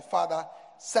meat for thy father,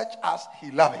 such as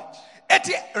he loveth.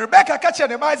 Eti Rebekah kache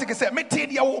ne Isaac say mete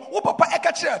dia wo papa e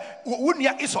kache wo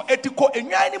nua Esau eti ko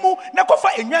enwan ni mu na kofa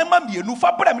enwan ma mienu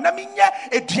fa bra me na menya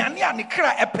aduane a ne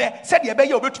kra epe said ye be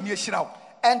ye obetumi ahira wo.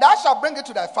 And thou shalt bring it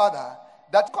to thy father.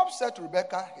 That Jacob said to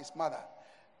Rebekah his mother,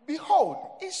 behold,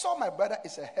 Esau my brother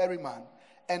is a hairy man,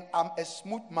 and I'm a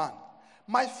smooth man.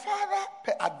 My father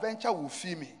peradventure will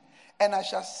fear me, and I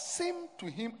shall seem to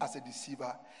him as a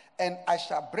deceiver, and I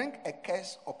shall bring a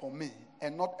curse upon me,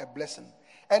 and not a blessing.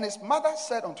 And his mother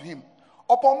said unto him,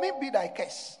 upon me be thy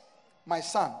curse, my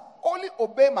son. Only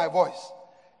obey my voice,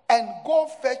 and go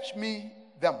fetch me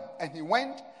them. And he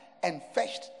went and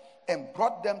fetched and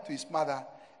brought them to his mother,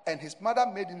 and his mother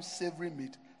made him savory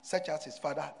meat, such as his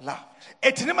father loved.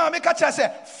 Etini ma me ka kire se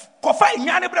kofa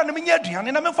enwane bra na menya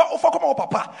aduane na me fa ofa koma wo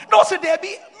papa na o se de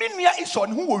bi me nua Esau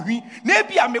ne ho wo hwi na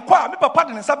bia me kwa me papa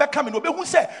de ne nsa be ka me no obehu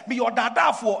se me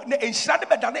yodadaafo na enhira de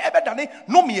bedane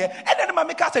no me ene ne ma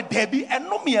me ka se de bi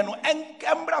enome no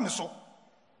embra me so.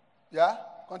 Yeah,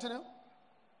 continue.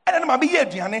 Ene ne ma me ye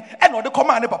aduane ene o de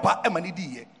koma ne papa e ma ne di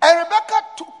ye. And Rebekah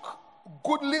took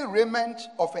goodly raiment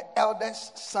of her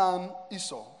eldest son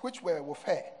Esau, which were with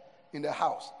her in the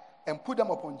house, and put them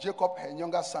upon Jacob her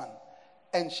younger son.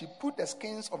 And she put the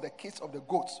skins of the kits of the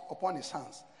goats upon his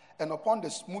hands, and upon the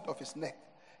smooth of his neck.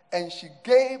 And she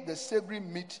gave the savory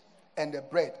meat and the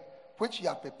bread, which she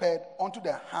had prepared, unto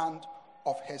the hand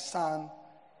of her son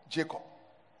Jacob.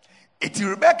 Eti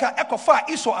Rebekah ekofa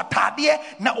Esau atade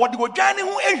na ode odwane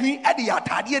ho ehwi ede ya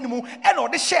atade ni mu e na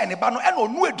ode share ne ba no e na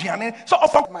onu aduane so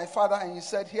ofa my father. And he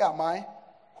said, here am I.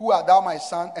 Who art thou, my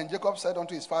son? And Jacob said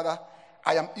unto his father,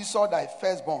 I am Esau thy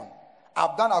firstborn. I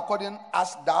have done according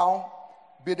as thou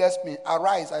biddest me.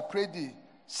 Arise, I pray thee,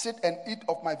 sit and eat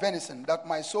of my venison, that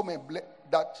my soul may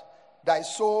that thy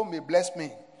soul may bless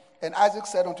me. And Isaac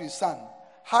said unto his son,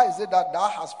 how is it that thou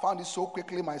hast found it so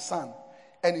quickly, my son?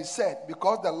 And he said,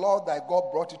 because the Lord thy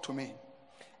God brought it to me.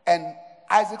 And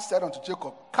Isaac said unto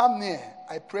Jacob, come near,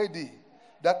 I pray thee,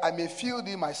 that I may feel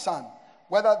thee, my son,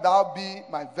 whether thou be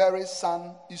my very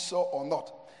son Esau or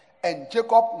not. And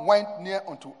Jacob went near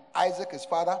unto Isaac his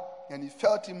father, and he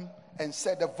felt him and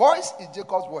said, the voice is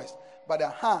Jacob's voice, but the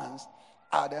hands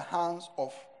are the hands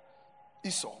of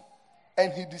Esau.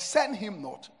 And he discerned him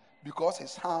not, because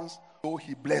his hands, though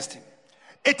he blessed him.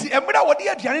 Eti emra wodi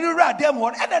aduane no ra dem ho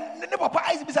ene ne papa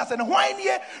Isaac bisa se ne hwan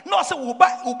ne no se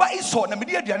uba Esau na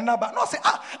mede aduane na ba no se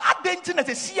adenti na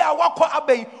se sia wakọ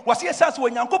abai wase esase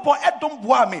wanyankopon edom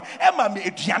boa me e ma me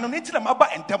aduane no enti na maba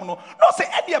entem no se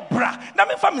ene bra na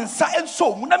me fa me nsa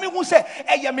enso mu na me hu se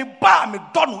eye me ba me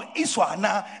dọ no Esau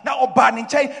ana na oba ne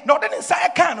nkyai na ode ne nsa e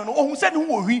kan no ohun se ne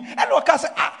hu ohwi ene o ka se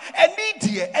eni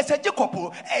die ese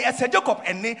Jacob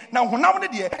ene na honam ne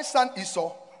die his son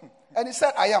Esau. And he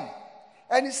said, I am.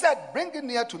 And he said, bring it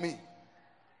near to me,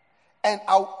 and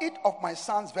I'll eat of my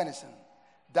son's venison,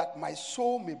 that my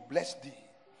soul may bless thee.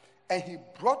 And he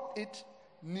brought it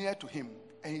near to him,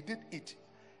 and he did eat.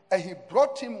 And he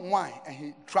brought him wine, and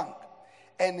he drank.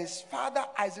 And his father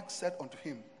Isaac said unto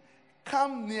him,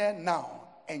 come near now,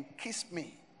 and kiss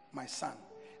me, my son.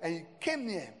 And he came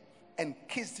near, and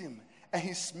kissed him. And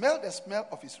he smelled the smell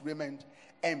of his raiment,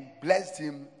 and blessed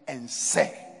him, and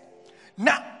said,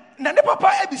 now, na ne papa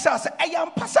ebisa se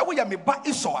eyam pasa wo ya me ba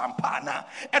Esau ampa na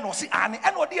eno se ane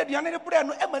eno de aduane ne bre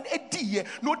no ema ediye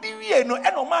no di wie no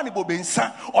eno ma ne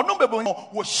bobensa ono bebo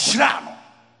wo hira no.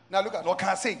 Now look at what can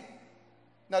I say?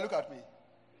 Now look at me.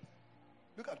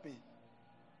 Look at me.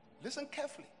 Listen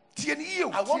carefully.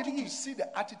 I want you to see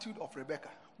the attitude of Rebecca.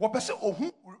 Rebecca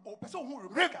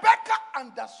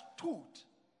understood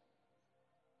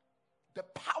the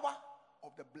power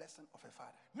of the blessing of her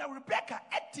father. Now Rebecca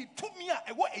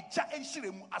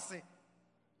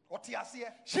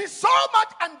she so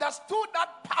much understood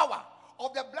that power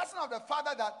of the blessing of the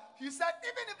father that he said,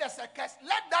 even if there's a curse,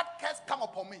 let that curse come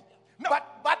upon me. No.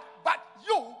 But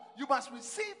you must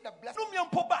receive the blessing. Do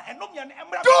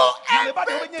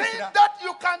everything that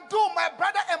you can do, my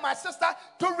brother and my sister,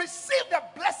 to receive the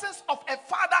blessings of a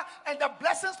father and the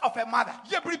blessings of a mother.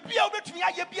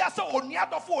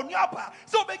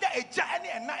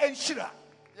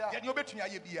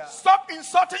 Yeah. Stop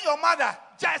insulting your mother.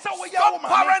 Stop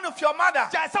quarreling with your mother.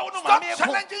 Stop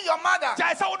challenging your mother.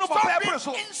 Stop being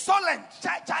insolent.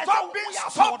 Stop being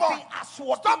stubborn.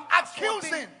 Stop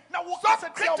accusing.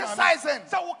 Stop criticizing.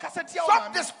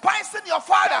 Stop despising your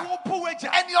father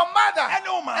and your mother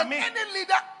and any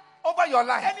leader over your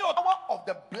life. Any of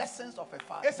the blessings of a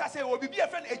father.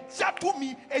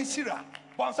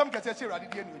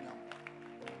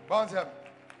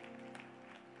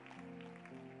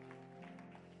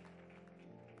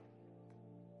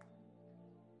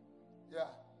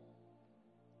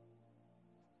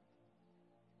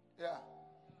 Yeah.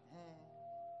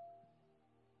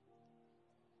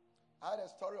 I had a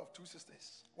story of two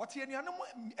sisters. One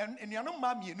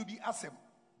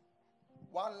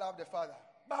loved the father,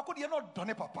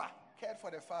 cared for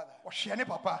the father.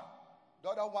 The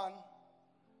other one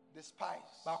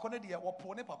despised, cared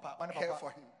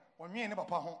for him.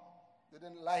 They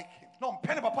didn't like him.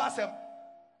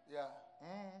 Yeah.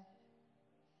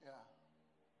 Yeah.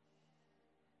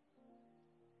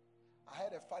 I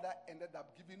heard a father ended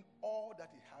up giving all that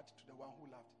he had to the one who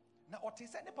loved him. And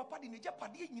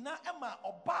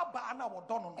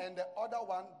the other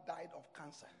one died of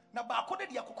cancer.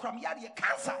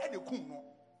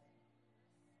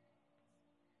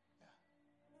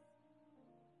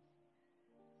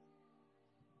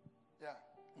 Yeah.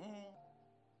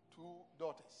 Two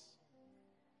daughters.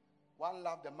 One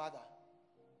loved the mother.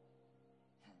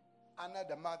 Anna,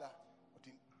 the mother,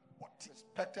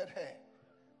 respected her,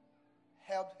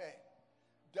 helped her.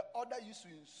 The other used to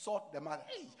insult the mother.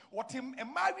 What him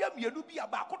and Maria Yalubi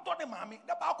about the mammy,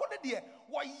 the balcony dear,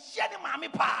 why yenny mammy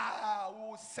pa,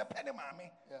 who sepene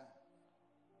mammy. Yeah.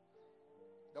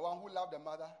 The one who loved the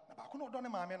mother,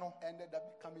 ended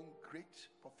up becoming great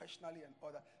professionally and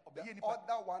other. The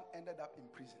other one ended up in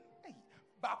prison.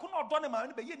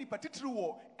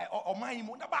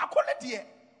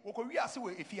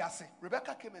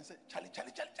 Rebecca came and said, Charlie.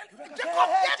 Jacob,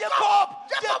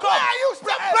 where are you?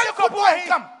 Stop playing football and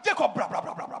come. Jacob,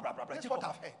 this is what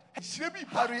I've heard.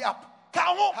 Hurry up.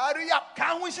 Hurry up.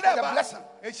 The blessing.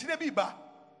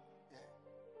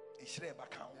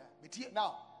 Yeah.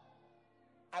 Now,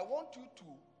 I want you to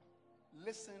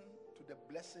listen to the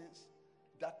blessings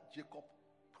that Jacob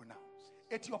pronounced.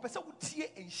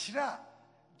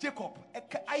 Jacob,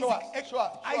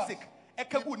 Isaac. He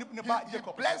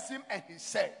blessed him and he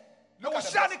said, look at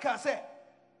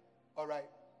All right.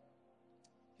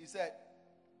 He said,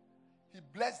 he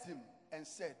blessed him and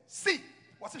said, see,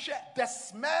 what's the share? The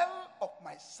smell of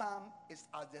my son is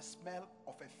as the smell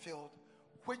of a field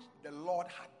which the Lord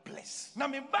had blessed. In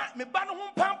other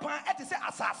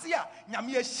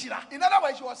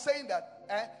words, she was saying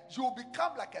that you will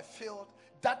become like a field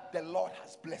that the Lord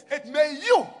has blessed. May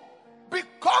you,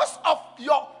 because of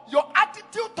your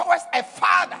attitude towards a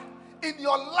father in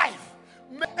your life,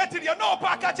 what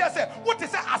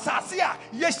is Asasia?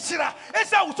 Yeshira.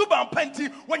 Esa usuba mpenti.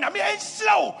 When I'm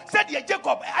said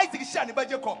Jacob, Isaac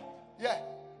Jacob. Yeah.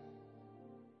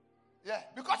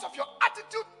 Because of your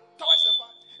attitude towards the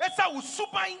father.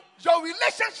 Your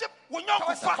relationship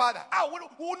towards the father.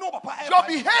 Your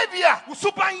behavior towards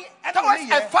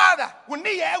a father.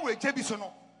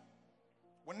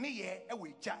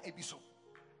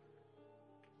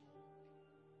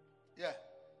 Yeah.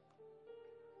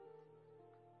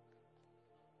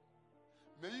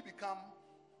 May you become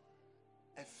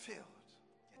a field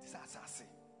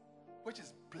which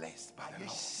is blessed by the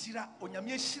Lord.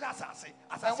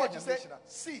 And what you say,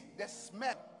 see the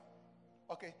smell.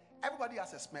 Okay, everybody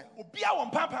has a smell.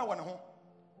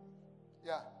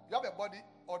 Yeah, you have a body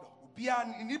odor.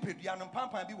 And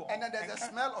then there's a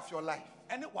smell of your life.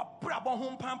 The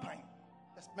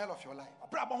smell of your life.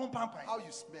 How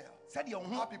you smell.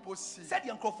 How people see.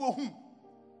 You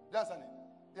understand it?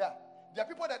 Yeah. There are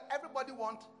people that everybody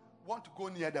want to go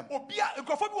near them. Everybody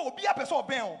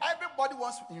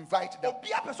wants to invite them.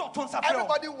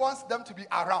 Everybody wants them to be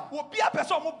around. That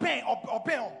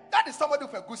is somebody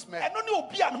with a good smell.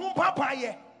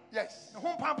 Yes.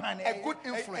 A good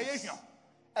influence.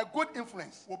 A good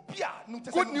influence.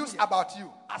 Good news about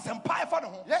you.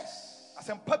 Yes.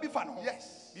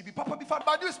 Yes.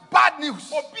 But this bad news.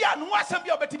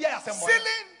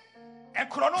 Stealing.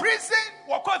 Prison,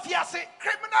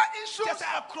 criminal issues,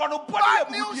 bad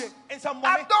news,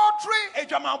 adultery,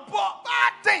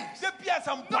 bad things.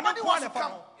 Nobody wants to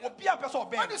come.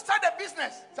 When you start a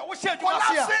business,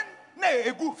 collapsing,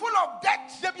 full of debt,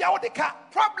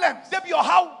 problems,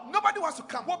 nobody wants to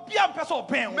come.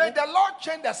 May the Lord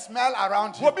change the smell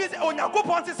around you.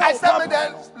 I said, may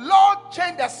the Lord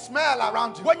change the smell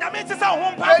around you. May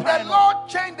the Lord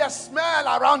change the smell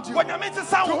around you to a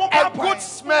good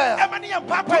smell, to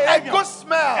a good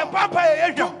smell,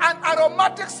 to an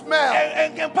aromatic smell, a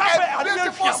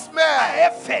beautiful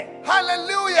smell.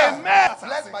 Hallelujah.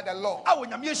 Blessed by the Lord.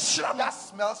 That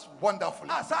smells wonderfully.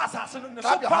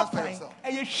 Clap your hands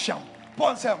for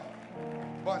yourself.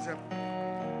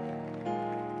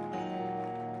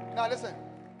 Now listen.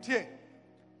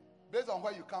 Based on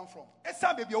where you come from,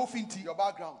 your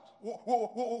background,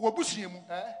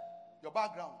 your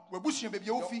background, your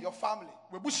family.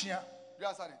 Do you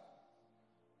understand it?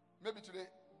 Maybe today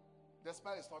the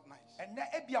smell is not nice.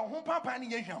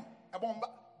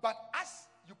 But as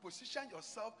you position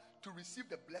yourself to receive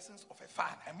the blessings of a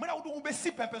father.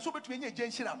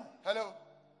 Hello.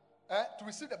 To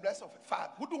receive the blessing of a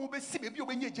father.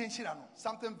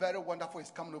 Something very wonderful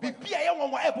is coming over you.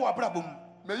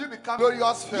 May you become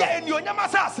glorious filled.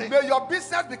 May your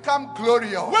business become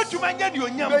glorious.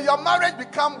 May your marriage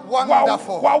become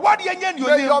wonderful.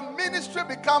 May your ministry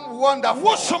become wonderful.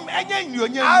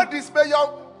 All this, may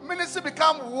your ministry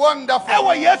become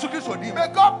wonderful. May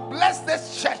God bless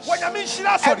this church and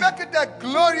make it a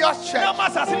glorious church, a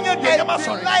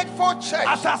delightful church.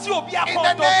 In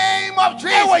the name of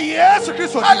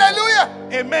Jesus. Hallelujah.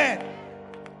 Amen.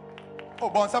 Oh,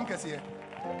 Bonsam Kessie.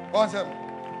 Bonsam.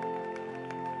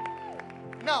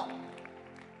 Now,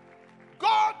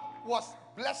 God was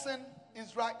blessing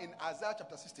Israel in Isaiah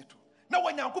chapter 62. Now,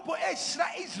 when look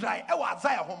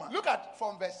at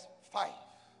from verse 5.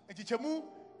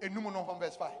 From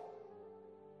verse 5.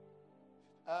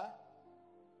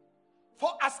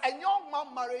 For as a young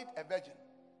man married a virgin,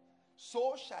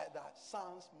 so shall thy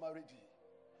sons marry thee.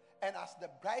 And as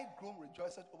the bridegroom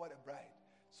rejoiceth over the bride,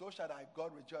 so shall thy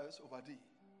God rejoice over thee.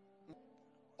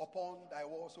 Upon thy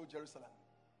walls, O Jerusalem,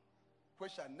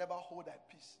 which shall never hold thy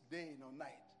peace day nor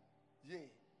night. Yea,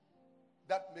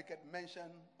 that maketh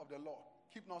mention of the Lord.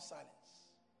 Keep not silence.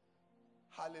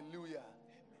 Hallelujah.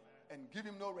 And give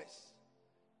him no rest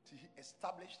till he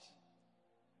established,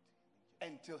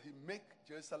 until he make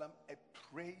Jerusalem a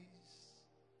praise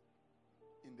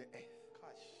in the earth.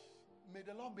 May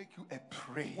the Lord make you a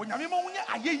praise. May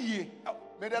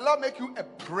the Lord make you a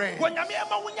praise. What does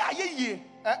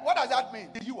that mean?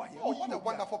 Oh, what a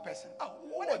wonderful person.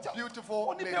 What a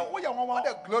beautiful lady. What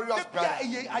a glorious brother.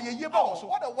 Oh,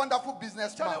 what a wonderful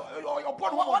businessman.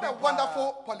 What a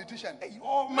wonderful politician.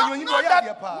 Not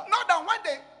that when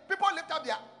people lift up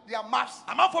their mouths,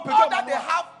 all that they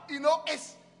have,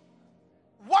 is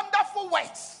wonderful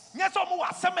words. Foolish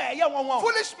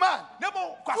man,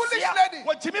 foolish lady,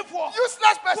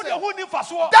 useless person.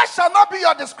 That shall not be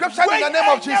your description in the name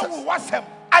of Jesus.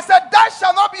 I said, that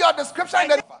shall not be your description in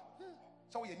the name of Jesus.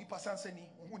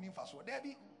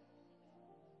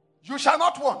 You shall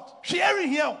not want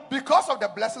because of the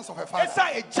blessings of a father.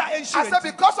 I said,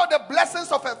 because of the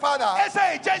blessings of a father,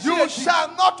 you shall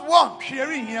not want.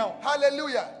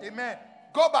 Hallelujah. Amen.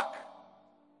 Go back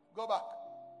to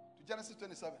Genesis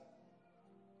 27.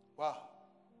 Wow.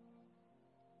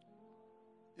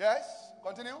 Yes,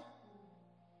 continue.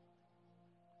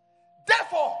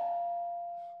 Therefore,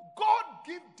 God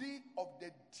give thee of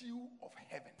the dew of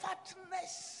heaven,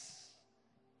 fatness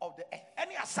of the earth,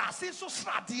 and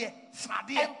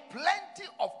plenty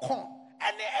of corn,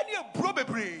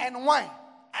 and wine.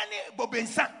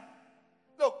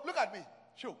 Look at me.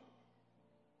 Sure.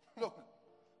 Look.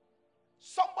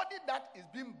 Somebody that is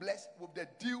being blessed with the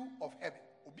dew of heaven,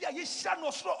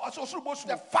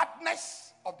 the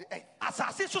fatness of the earth.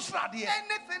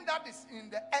 Anything that is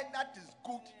in the earth that is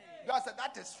good, God said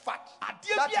that is fat, that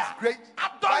is great,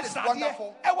 that is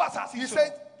wonderful. He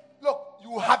said, look,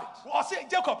 you have it. You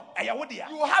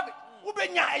have it. You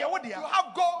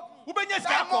have gold,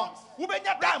 diamonds,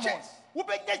 riches. You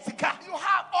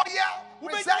have oil,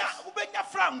 reserves.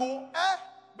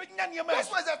 Those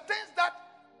were the things that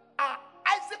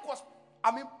Isaac was,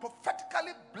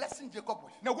 prophetically blessing Jacob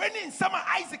with. Now, when in summer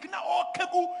Isaac now all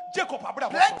kebu Jacob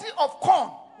plenty of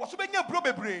corn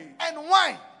and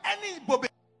wine.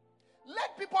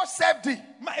 Let people serve thee.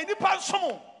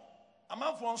 How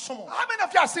many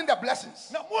of you have seen the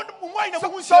blessings? So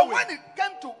when it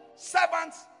came to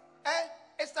servants,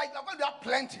 it's like they're going to have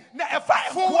plenty.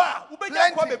 Food,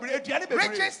 plenty.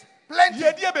 Riches, plenty.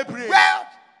 Wealth,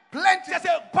 plenty.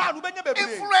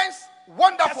 Influence,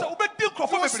 wonderful.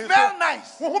 You smell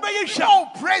nice. People will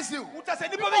praise you.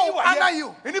 People will honor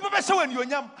you.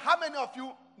 How many of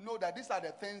you know that these are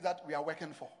the things that we are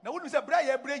working for? And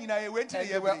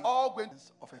they were all going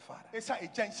of a father.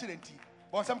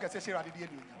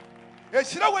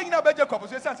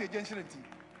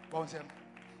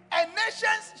 And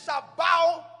nations shall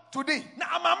bow to thee.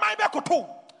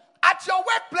 At your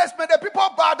workplace, may the people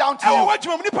bow down to you.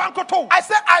 I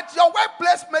said, at your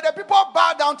workplace, may the people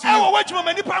bow down to you.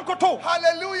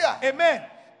 Hallelujah. Amen.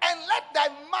 And let thy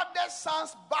mother's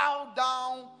sons bow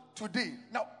down to thee.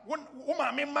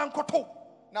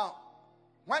 Now,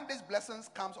 when these blessings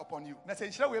comes upon you, it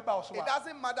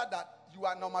doesn't matter that you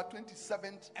are number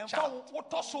 27th child. It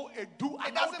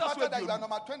doesn't matter that you are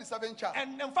number 27th child.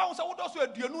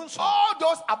 All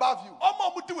those above you,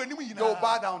 they will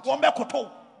bow down to you.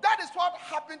 That is what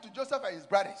happened to Joseph and his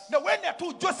brothers. Now, when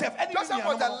Joseph was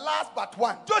the last but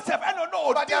one. But the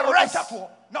rest,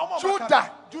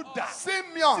 Judah,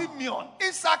 Simeon,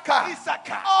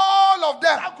 Issachar, all of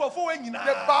them,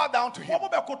 they bow down to him.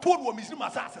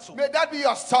 May that be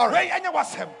your story.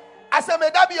 I said, may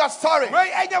that be your story. You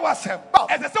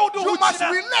must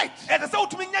relate.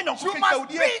 You must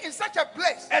be in such a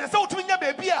place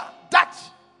that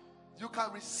you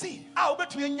can receive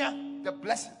the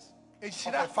blessings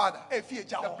of a father,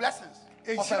 the blessings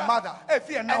of a mother. And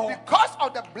because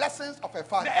of the blessings of a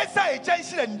father,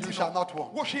 you shall not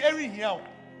want.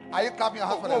 Are you clapping your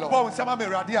hands for the Lord?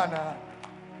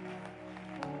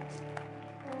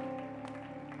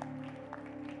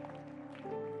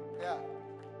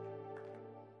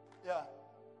 Yeah.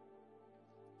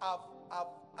 I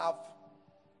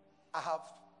have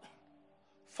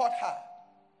fought hard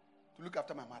to look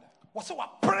after my mother.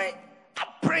 I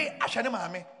pray.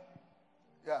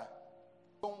 Yeah.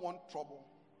 Don't want trouble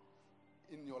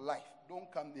in your life.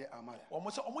 Don't come near our mother. No.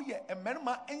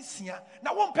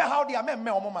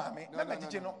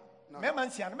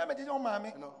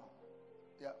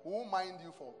 Yeah. We won't mind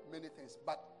you for many things,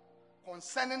 but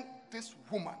concerning this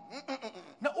woman,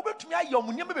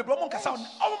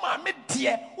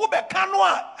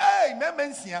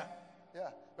 yeah.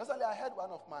 Recently, I heard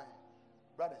one of my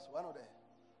brothers, one of the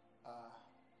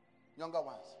younger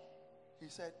ones, he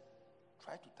said,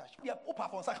 try to touch her.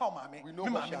 We know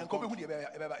what she has gone through. We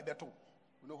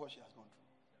know what she has gone through.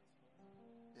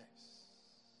 Yes.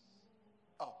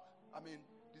 Oh, this is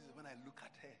when I look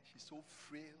at her. She's so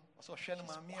frail. She's quiet.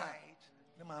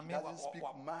 She doesn't speak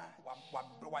much. I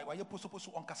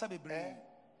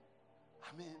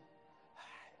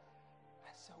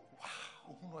said, wow.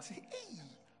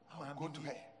 I'll go to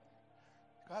her.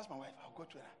 Because that's my wife. I'll go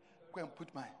to her. Go and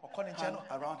put my hand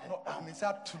around her.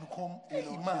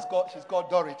 She's called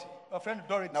Dorothy. A friend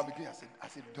Dorothy. Now begin. I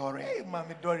said Dorothy. Hey,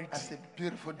 mommy Dorothy. I said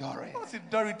beautiful Dorothy. I said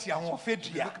Dorothy. I'm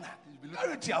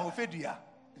Dorothy.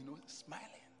 Smiling.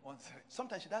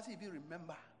 Sometimes she doesn't even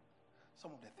remember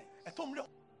some of the things.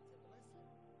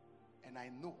 And I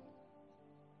know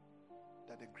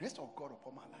that the grace of God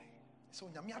upon my life, so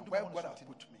where God has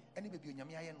put me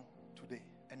today,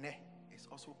 and is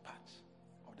also part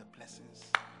of the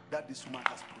blessings that this woman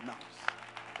has pronounced.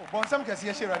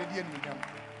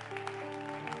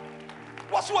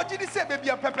 What's what did he say, baby?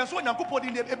 And pepper, so you put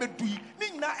in the ebedui.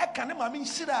 Nina, I can't imagine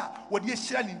shira what you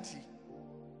share in tea.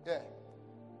 Yeah.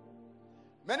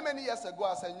 Many years ago,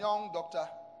 as a young doctor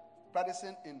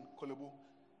practicing in Kolebu,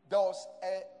 there was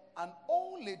an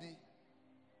old lady.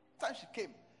 Time she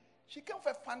came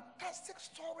with a fantastic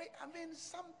story. I mean,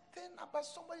 something about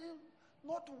somebody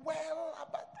not well,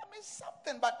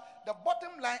 something. But the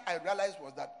bottom line I realized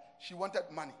was that she wanted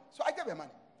money. So I gave her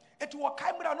money. I didn't know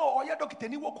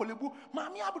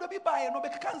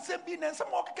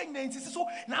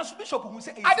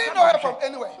her from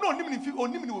anywhere.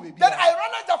 Then I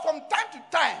realized that from time to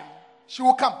time she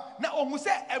will come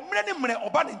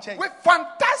with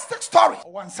fantastic story,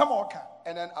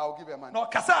 and then I'll give her money.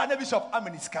 But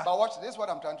watch, this is what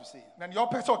I'm trying to say.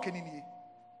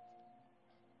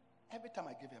 Every time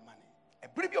I give her money,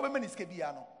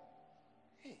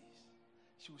 hey,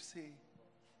 she will say,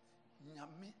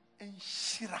 Nyame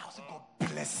enshira, God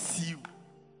bless you.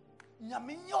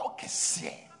 Nyame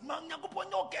nyokese,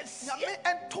 Nyame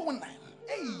entona.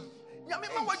 Hey, Nyame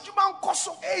mawajuma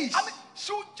nkoso. Hey, I mean,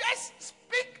 she will just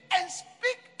speak and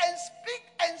speak and speak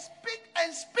and speak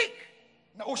and speak.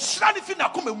 I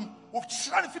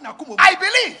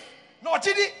believe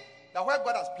that where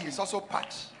God has put is also part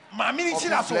of His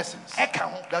blessings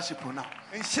that she pronounced.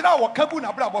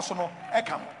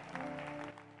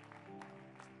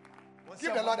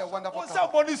 Give the Lord a wonderful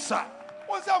clap.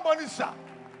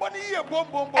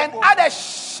 And add a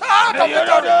shout of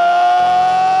victory.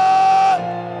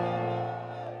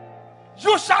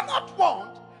 You shall not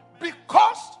want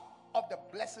because of the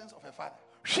blessings of a father.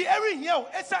 You see,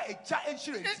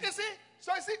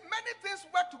 many things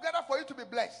work together for you to be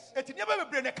blessed. We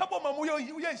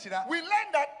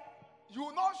learn that you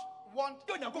will not want.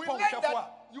 We learn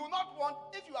that you will not want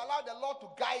if you allow the Lord to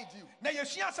guide you. We learn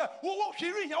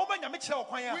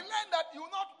that you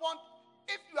will not want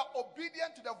if you are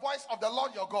obedient to the voice of the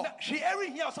Lord your God. We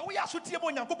learn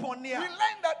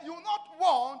that you will not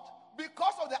want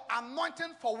because of the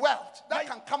anointing for wealth that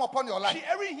can come upon your life. And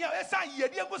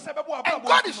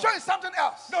God is showing something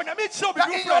else. That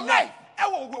in your life,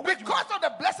 because of the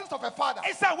blessings of a father,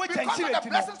 because of the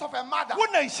blessings of a mother,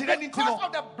 because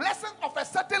of the blessings of a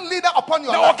certain leader upon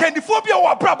your life, you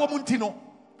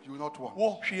will not want.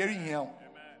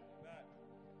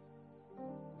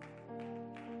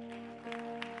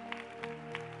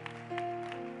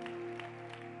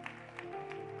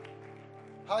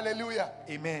 Hallelujah.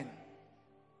 Amen.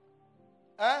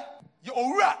 And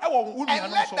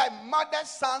let thy mother's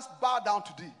sons bow down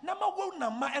to thee.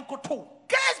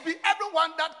 Cursed be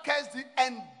everyone that cursed thee,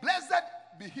 and blessed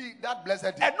be he that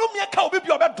blessed thee.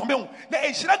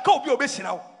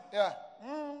 Yeah.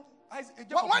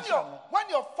 When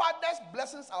your father's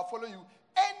blessings are following you,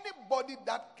 anybody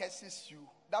that curses you,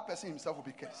 that person himself will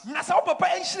be cursed.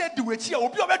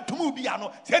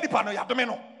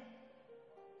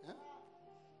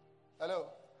 Hello.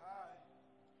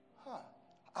 Huh.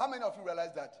 How many of you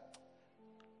realize that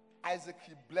Isaac,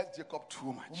 he blessed Jacob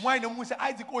too much?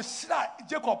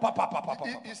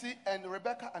 You see, and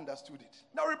Rebecca understood it.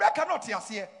 Now Rebecca not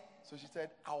here. So she said,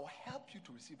 I will help you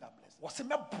to receive that blessing.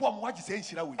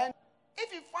 And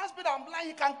if he finds me that I'm blind,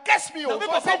 he can curse me. So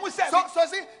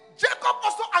see, Jacob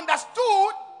also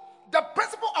understood the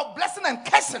principle of blessing and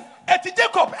cursing.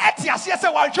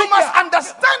 You must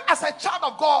understand as a child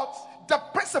of God the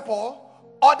principle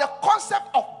or the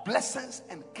concept of blessings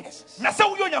and curses. A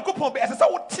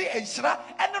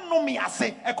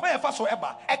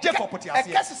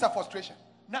curse is a frustration.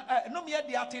 The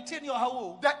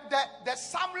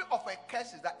summary of a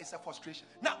curse is that it's a frustration.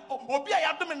 Nothing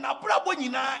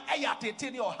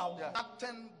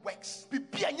works.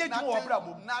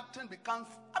 Nothing becomes.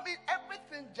 I mean,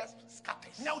 everything just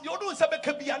scatters. But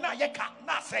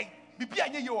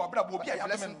a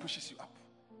blessing pushes you up.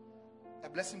 A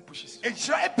blessing pushes you.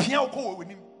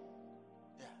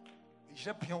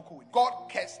 God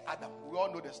cursed Adam. We all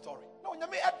know the story. God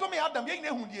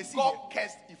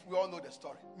cursed Eve. We all know the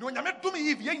story. Noah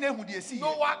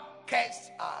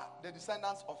cursed the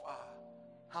descendants of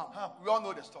Ham. We all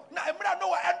know the story.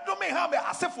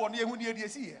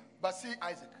 But see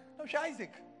Isaac.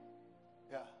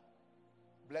 Yeah.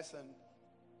 Blessing.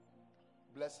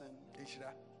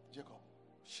 Jacob.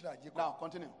 Now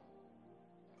continue.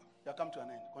 You have come to an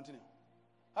end. Continue.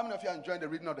 How many of you are enjoying the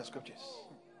reading of the scriptures?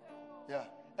 Yeah.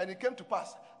 And it came to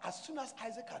pass, as soon as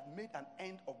Isaac had made an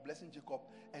end of blessing Jacob,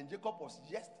 and Jacob was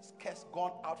yet scarce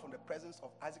gone out from the presence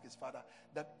of Isaac his father,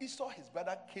 that Esau his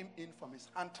brother came in from his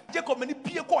hunting.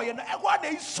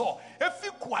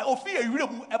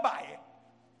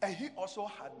 And he also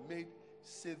had made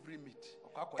savory meat,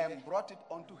 and brought it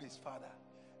unto his father,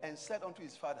 and said unto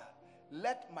his father,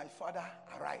 let my father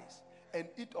arise, and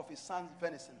eat of his son's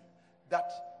venison, that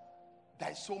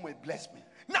thy soul may bless me.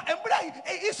 And Isaac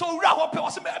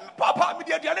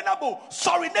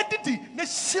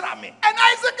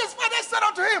his father said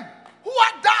unto him, who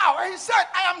art thou? And he said,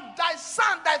 I am thy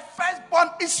son, thy firstborn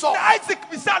Esau. Now, I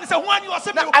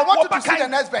want you to see the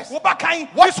next verse. Watch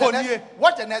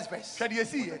the next verse.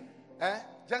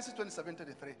 Genesis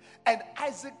 27:33. And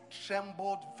Isaac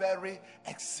trembled very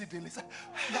exceedingly.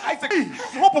 Isaac, he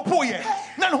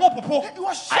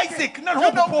was shaking. Do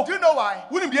you know why?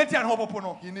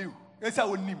 He knew.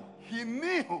 He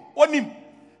knew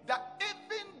that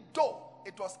even though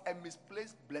it was a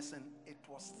misplaced blessing, it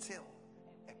was still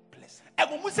a blessing. He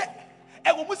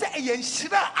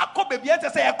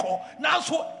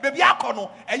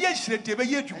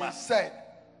said,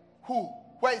 who?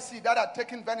 Where is he that had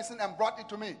taken venison and brought it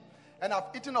to me? And I've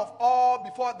eaten of all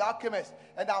before thou camest,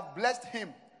 and I've blessed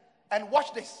him. And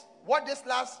watch this. Watch this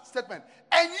last statement.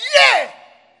 And yea,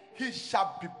 he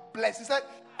shall be blessed. He said,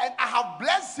 and I have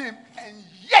blessed him, and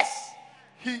yes,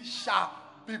 he shall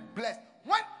be blessed.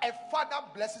 When a father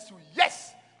blesses you,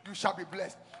 yes, you shall be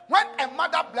blessed. When a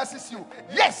mother blesses you,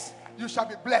 yes, you shall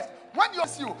be blessed. When you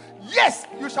see you, yes,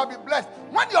 you shall be blessed.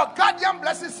 When your guardian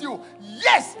blesses you,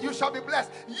 yes, you shall be blessed.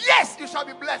 Yes, you shall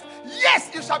be blessed. Yes,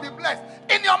 you shall be blessed.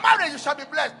 In your marriage, you shall be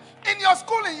blessed. In your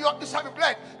schooling, you shall be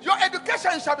blessed. Your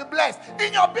education, you shall be blessed.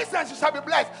 In your business, you shall be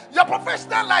blessed. Your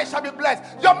professional life shall be blessed.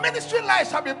 Your ministry life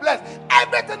shall be blessed.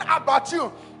 Everything about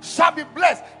you shall be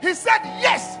blessed. He said,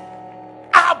 yes,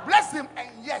 I have blessed him, and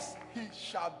yes, he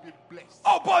shall be blessed.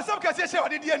 Oh, boy, some can say,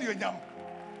 what did you do?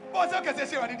 Boy, some can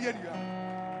say, what did you do?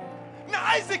 Now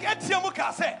Isaac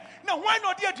etiamuka say, now why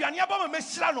not the aduane aba ma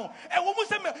mesira no? E wo mu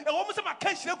se ma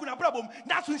kan hire kuna brabom.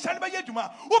 Na so nhane ba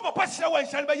yedwuma. Wo papa hire wa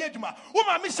nhane ba yedwuma. Wo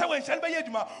ma me hire wa nhane ba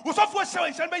yedwuma. Wo sofo hire wa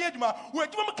nhane ba yedwuma. Wo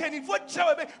adwuma mu kanifo hire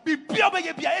wa be bia ba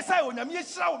ye bia esai onyame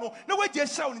hira wo no. Na waje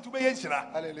hira wo ni to be ye hira.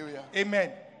 Hallelujah.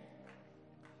 Amen.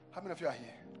 How many of you are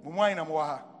here? Mo wan na mo wa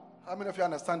ha. How many of you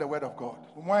understand the word of God?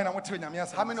 How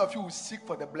many of you will seek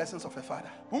for the blessings of a father?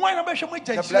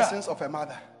 The blessings of a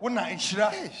mother?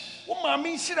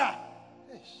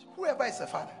 Whoever is a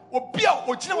father. Whoever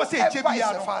is a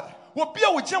father.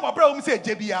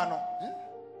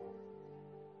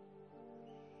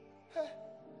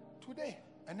 Today,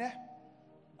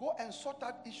 go and sort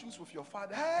out issues with your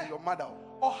father and your mother.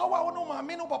 Or how I know my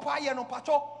no papa no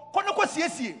pacho.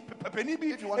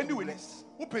 If you want to bless.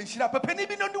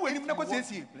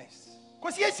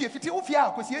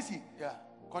 Yeah,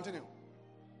 continue.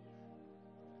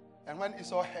 And when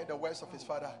Esau heard the words of his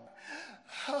father,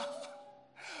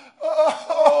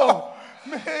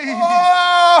 listen.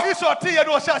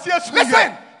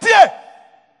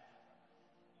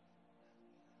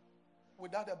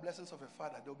 Without the blessings of a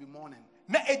father, there will be mourning.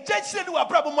 There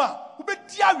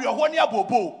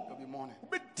will be mourning.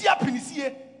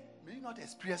 May you not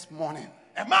experience mourning.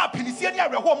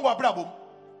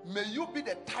 May you be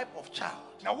the type of child.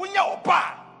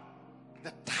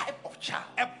 The type of child.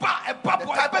 The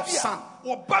type of son.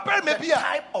 The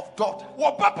type of daughter.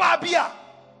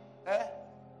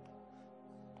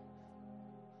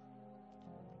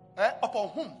 Upon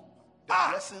whom the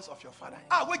blessings of your father.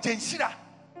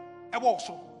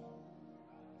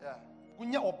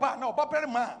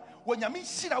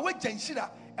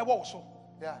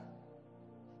 Yeah.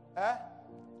 Yeah.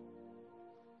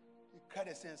 He cried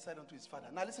and said unto his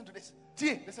father. Now listen to this.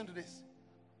 Listen to this.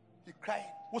 He cried.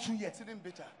 Exceeding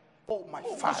bitter. Oh my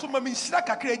father.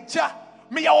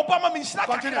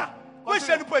 Continue.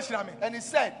 And he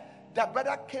said, thy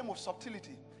brother came with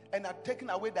subtlety and had taken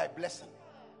away thy blessing.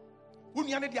 And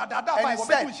he said,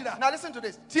 now listen to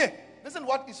this. Listen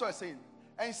what Esau is saying.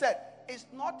 And he said, is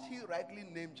not he rightly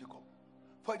named Jacob?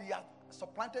 For he had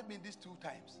supplanted me these 2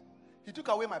 times. He took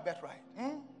away my birthright.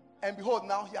 And behold,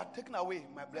 now he had taken away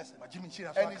my blessing. And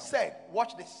he said,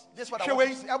 watch this. This is what I want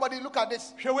to see. Everybody look at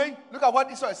this. Look at what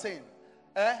Esau is saying.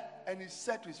 And he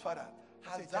said to his father,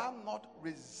 has thou not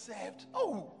reserved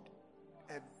a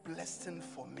blessing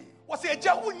for me? No,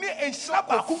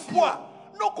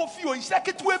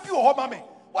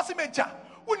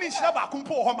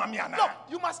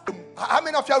 you must. How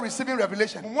many of you are receiving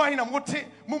revelation? Some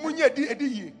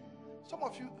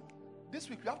of you, this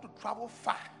week you have to travel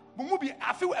far Go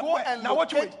and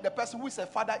locate the person who is a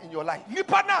father in your life, a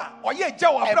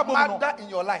mother in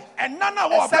your life, a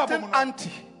certain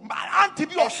auntie,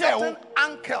 a certain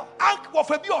uncle.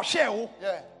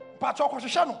 Yeah.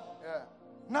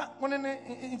 One of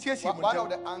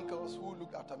the uncles who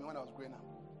looked after me when I was growing up,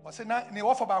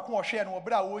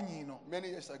 many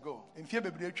years ago, he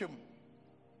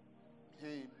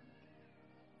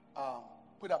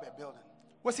put up a building.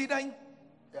 Was he dying?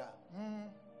 Yeah.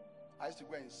 I used to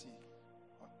go and see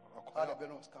how the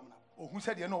building was coming up. Oh, who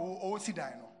said you know? Oh, see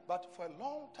dying. But for a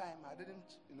long time, I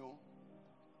didn't,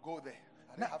 go there.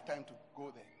 I didn't have time to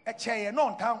go there. A chair,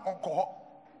 no town on cohort.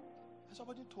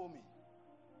 Somebody told me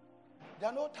there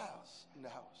are no tiles in the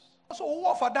house. So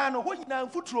what for Dano? What you now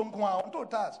foot room go on to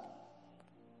tiles?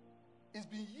 It's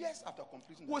been years after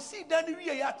completing. Was see Danny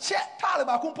ya check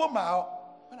Talibakumpo Mao?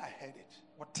 When I heard it,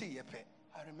 what tea a pet?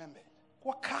 I remembered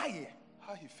what kai?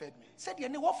 how he fed me. Said you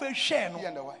know what for share He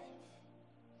and the wife.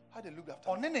 How they looked after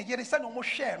on me. any year, son almost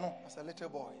share no. As a little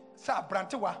boy, Sa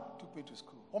Brantewa took me to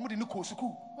school. almost in the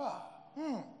school. Ah.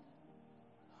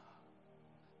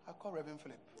 I called Reverend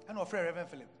Philip. I know Reverend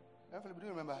Philip. Reverend Philip, do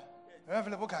you remember? Reverend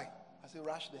Philip, okay. I said,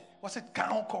 rush there. What's it?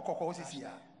 Count causes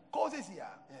here. Causes here.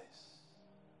 Yes.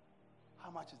 How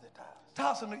much is the tile?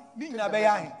 Thousand.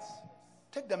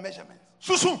 Take the measurements.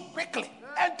 Susu quickly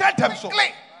and 10 times so.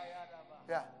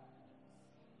 Yeah.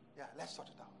 Yeah, let's sort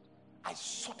it out. I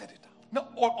sorted it out. No,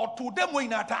 or to them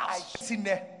when I seen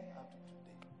there.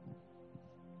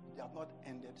 They have not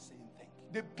ended saying thank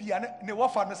you. The piano, the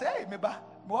waffle, say, hey, me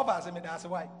waffle, me that's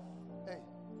why. Hey,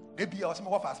 they be also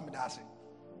waffle, me that's it.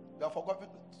 you have forgotten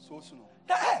so soon.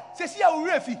 Says here, we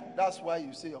refi. That's why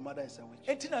you say your mother is a witch.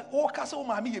 Etina, all castle,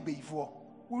 mammy, a before.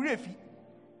 We refi.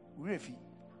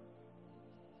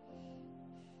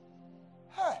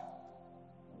 Hey,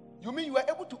 you mean you were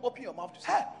able to open your mouth to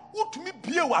say? Hey, what to me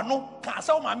be a no,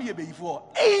 castle, mammy, a before.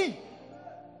 Hey,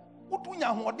 what do you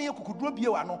know what they could be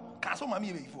a no, castle,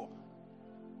 mammy, before.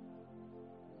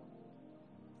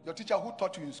 Your teacher who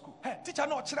taught you in school. Hey, teacher,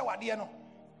 no, chira what no.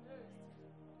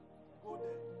 Go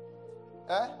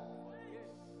there.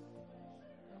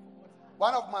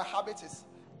 One of my habits is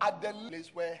at the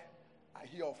place where I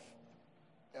hear of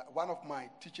one of my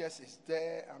teachers is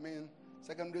there,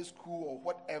 secondary school or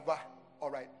whatever. All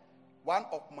right. One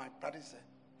of my practices,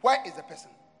 where is the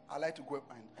person? I like to go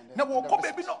and now we'll come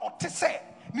baby no or say.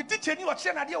 The teacher knew what she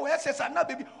idea where says na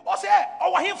baby. Or say,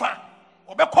 oh, him fa.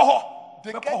 Or be call.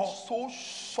 They get so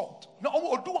shocked. No,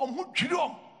 or do who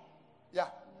dream. Yeah.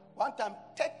 One time,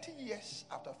 30 years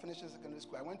after finishing secondary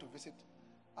school, I went to visit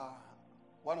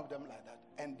one of them like that.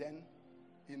 And then,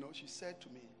 she said to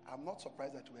me, I'm not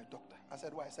surprised that you were a doctor. I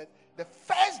said, why? I said, the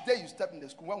first day you stepped in the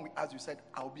school, when we asked you, said,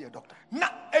 I'll be a doctor. And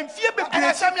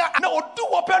I said, no, do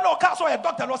what no castle a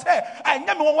doctor was here. I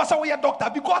never was a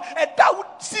doctor because that would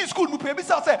see school to pay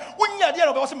say, when you're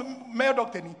there, was a male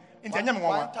doctor. One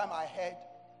time I heard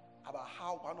about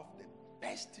how one of the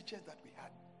best teachers that we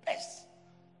had, best,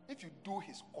 if you do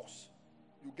his course,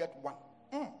 you get one.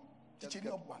 Just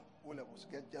get one. O levels,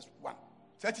 get just one.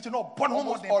 So teacher no born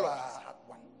almost all of us had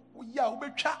one. Yeah, we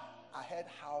try. I heard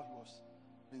how he was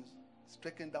being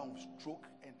stricken down with stroke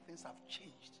and things have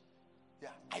changed. Yeah,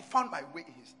 I found my way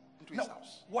into his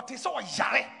house. What is so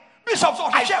yare? Bishop so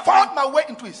I found my way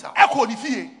into his house.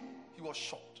 He was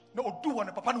shocked. No, do one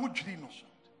papa no jiri no.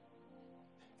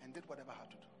 And did whatever I had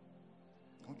to do.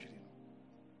 No jiri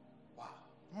no.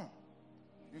 Wow.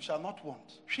 You shall not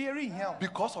want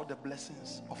because of the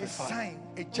blessings of a father.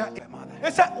 A mother.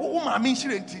 It's a woman mean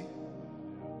shirenti.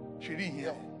 Shiri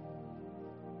here.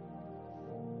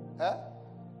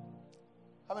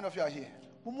 How many of you are here?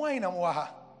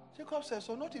 Jacob says,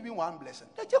 so not even one blessing.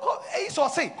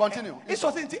 Continue.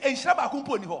 Esau.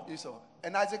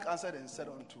 And Isaac answered and said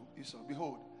unto Esau,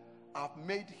 behold, I've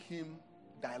made him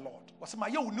thy Lord.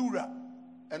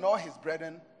 And all his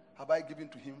brethren have I given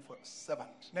to him for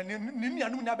servants. And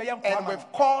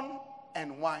with corn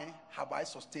and wine have I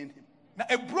sustained him.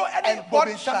 And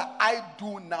what shall I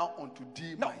do now unto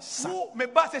thee, my son?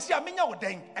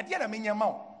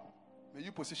 May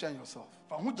you position yourself.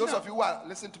 Those of you who are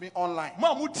listening to me online,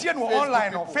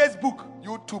 Facebook,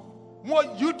 YouTube,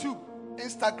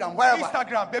 Instagram, wherever,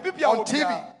 on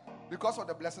TV, because of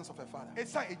the blessings of a father.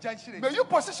 May you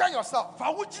position yourself.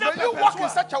 May you walk in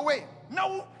such a way.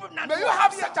 May you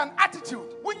have such an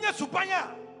attitude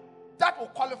that will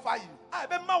qualify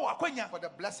you for the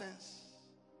blessings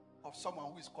of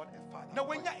someone who is called a father. Now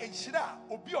when you escape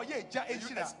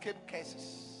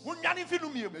curses. May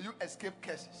you escape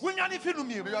curses. May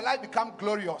your life become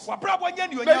glorious.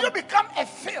 May you become a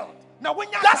field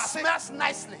that smells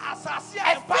nicely. A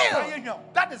field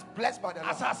that is blessed by the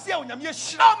Lord.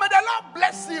 Oh, may the Lord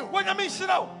bless you with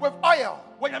oil,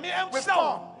 with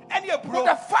corn, with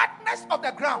the fatness of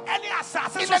the ground. In the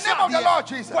name of the Lord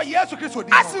Jesus. As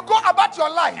you go about your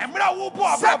life,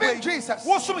 serving Jesus,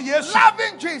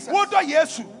 loving Jesus,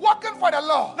 working for the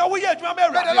Lord, may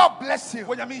the Lord bless you.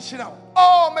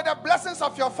 Oh, may the blessings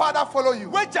of your father follow you.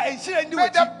 May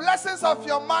the blessings of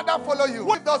your mother follow you.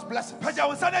 Receive those blessings.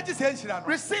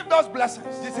 Receive those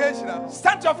blessings.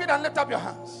 Stand to your feet and lift up your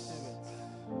hands.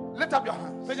 Lift up your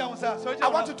hands. I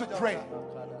want you to pray.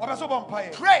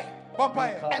 Pray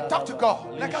and talk to God.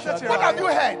 What have you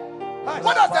heard?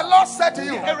 What has the Lord said to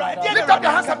you? Lift up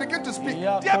your hands and begin to speak.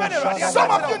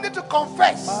 Some of you need to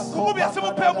confess.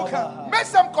 Make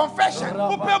some confession.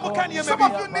 Some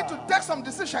of you need to take some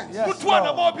decisions. There are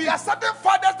certain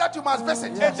fathers that you must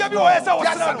visit. There are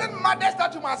certain mothers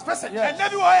that you must visit.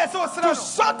 To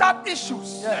sort out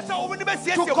issues.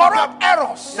 To correct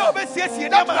errors that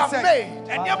you have made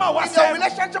in your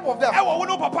relationship with them.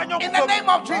 In the name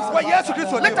of Jesus,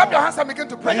 lift up your hands and begin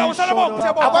to pray. I want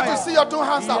to see your two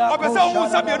hands up. I want to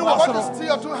see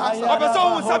your two hands up. Lift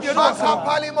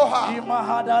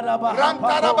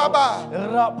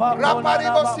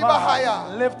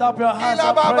up your hands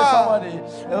and pray somebody.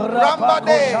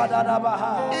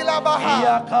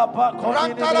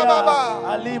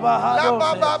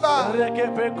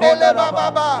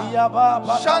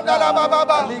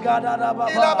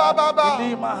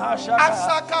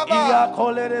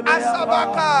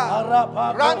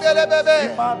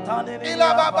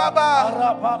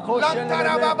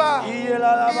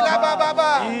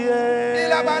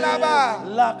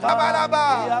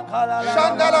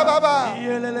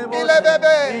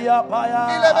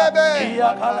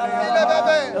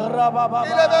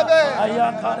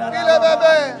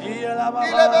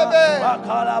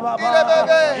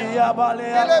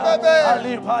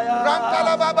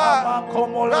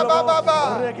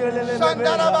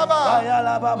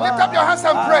 up your hands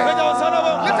and pray.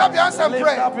 Lift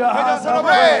up your hands and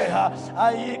pray.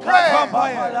 Pray.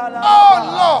 Oh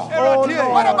Lord,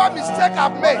 whatever mistake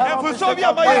I've made, I am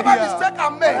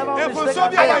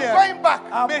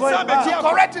going back to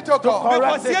correct it, oh God.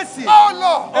 Oh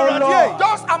Lord,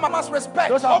 those I must respect,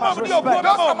 those I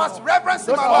must reverence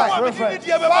in my life.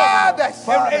 Fathers,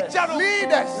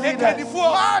 leaders,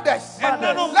 mothers,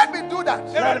 let me do that.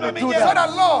 So that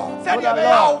Lord,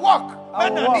 I'll walk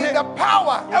in the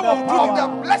power of the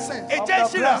blessings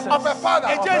of a father.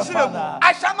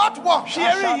 I shall not walk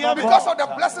because of the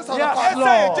blessings of the father.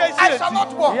 I shall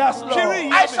not walk.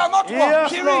 I shall not walk.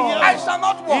 I shall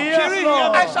not walk.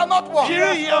 I shall not walk.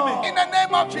 In the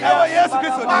name of Jesus.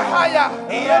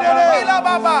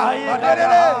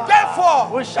 Therefore,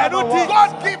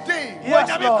 God give thee of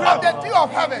the dew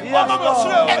of heaven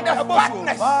and the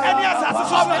fatness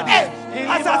of the earth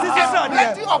and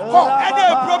plenty of corn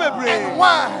and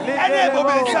wine. In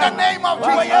the name of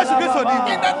Jesus. In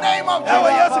the name of Jesus.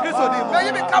 May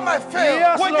you become a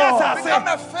fail. Become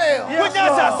a fail. May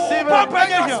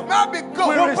your smell be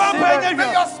good.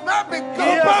 May your smell be good.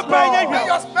 May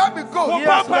your smell be good.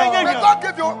 May God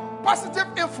give you positive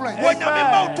influence.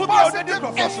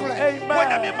 Positive influence.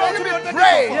 May you be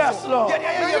praised.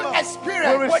 May you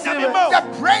experience the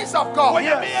praise of God.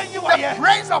 The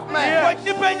praise of man. In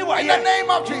the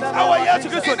name of Jesus. In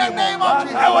the name of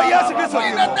Jesus.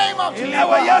 In the name of Jesus.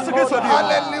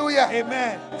 Hallelujah.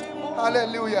 Amen.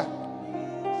 Hallelujah.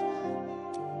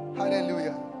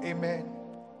 Hallelujah. Amen.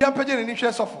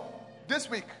 This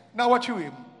week, now what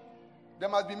you there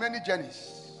must be many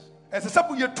journeys.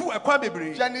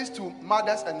 Journeys to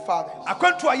mothers and fathers,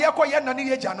 authority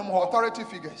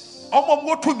figures,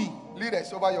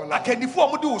 leaders over your life.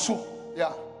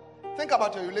 Yeah. Think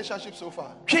about your relationship so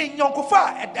far. And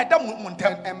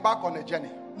embark on a journey.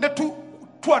 And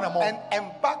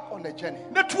embark on a journey.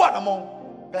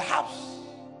 Perhaps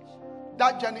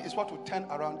that journey is what will turn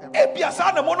around everything.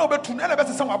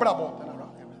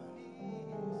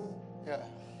 Yeah.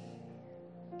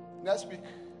 Next week.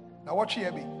 Now what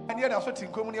you be? And yet I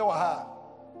think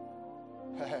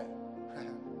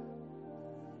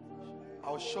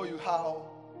I'll show you how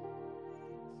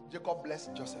Jacob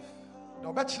blessed Joseph.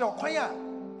 Now bet you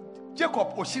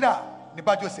Jacob Oshira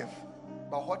Neba Joseph.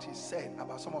 But what he said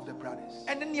about some of the brothers.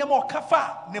 And then Yamo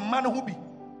Kafa, the man who be.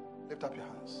 Lift up your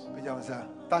hands.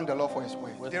 Thank the Lord for his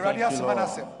word. Go ahead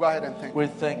and thank We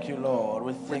thank you, Lord.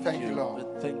 We thank you, Lord. We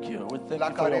thank you. We thank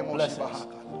you for your blessings.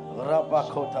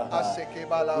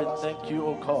 We thank you,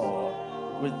 O God.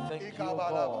 We thank you, O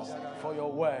God, for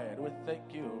your word. We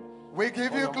thank you. We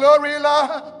give you glory,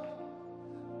 Lord,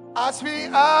 as we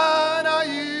honor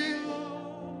you.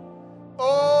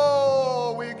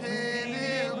 Oh, we give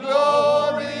you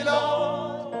glory,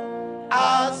 Lord,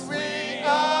 as we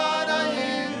honor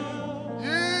you.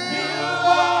 You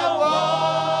are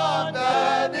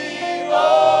worthy,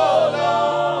 oh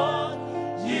Lord.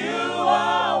 You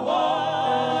are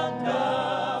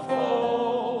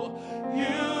wonderful.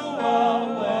 You are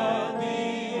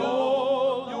worthy,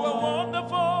 oh. You are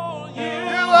wonderful.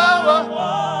 You are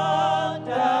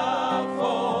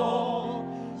wonderful.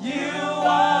 You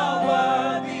are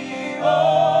worthy, oh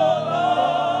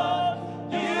Lord.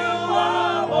 You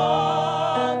are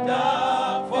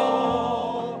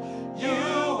wonderful. You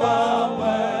are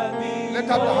worthy. Lift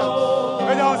up your hands.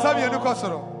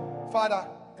 Father,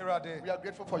 Erade, we are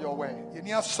grateful for your word.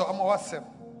 yeni aso ama wasem.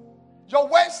 Your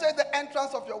word says the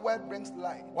entrance of your word brings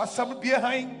light. Wasem bie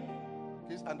han.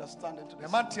 Please understand it Me today.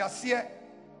 man te ase.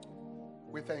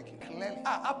 We thank you. Clearly.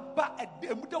 Aba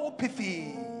emuda wo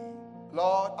pefe.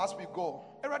 Lord, as we go,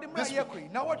 Erade mra ye koi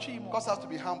na watchi mo. cause us to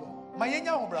be humble. Ma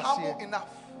yenya ho Humble brase. enough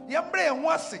Yembre en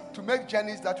wase. to make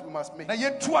journeys that we must make. Na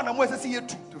yetu ana mo esese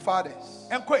yetu. To fathers,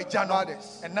 Enko eja no.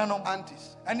 mothers, Enanom.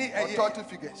 aunties, Ani authority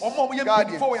figures, omo mo yem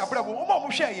guardians, before ya brabo. Omo mo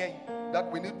hwe yen. that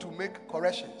we need to make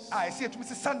corrections. Ese etumi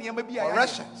sesa niema bia ya.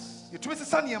 Corrections Etumi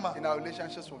sesa niema. in our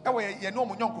relationships with them, Ewe ye no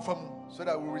mo nyonko fam. so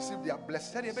that we receive their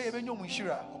blessings Sade be ye be nyomu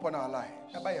hira. upon our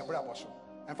lives. Eba ye brabo so.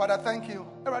 And Father, thank you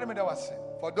Erade me da wase.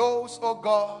 for those, oh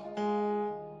God,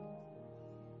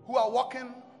 who are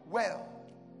walking well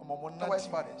towards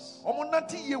fathers.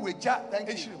 Thank Thank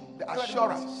you. The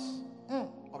assurance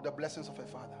of the blessings of a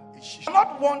father. We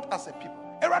not want as a people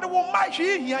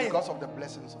because of the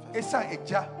blessings of a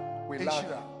father. We love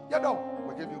you.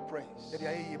 We give you praise.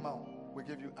 We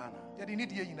give you honor.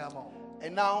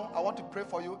 And now I want to pray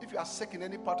for you. If you are sick in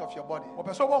any part of your body,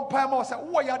 place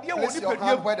your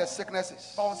hand where the sickness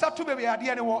is.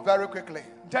 Very quickly.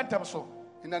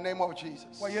 In the name of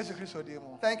Jesus.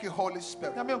 Thank you, Holy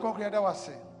Spirit.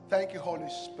 Thank you, Holy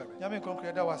Spirit.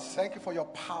 Thank you for your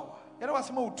power. Thank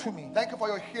you for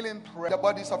your healing prayer. The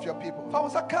bodies of your people.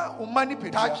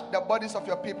 Touch the bodies of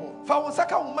your people.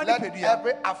 Let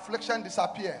every affliction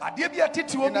disappear. In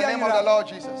the name of the Lord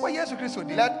Jesus.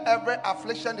 Let every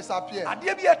affliction disappear. In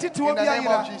the name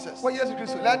of Jesus.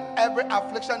 Let every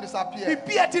affliction disappear. In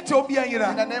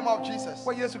the name of Jesus.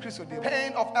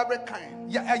 Pain of every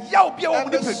kind.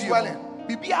 Every swelling.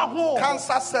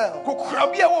 Cancer cell.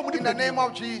 In the name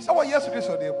of Jesus.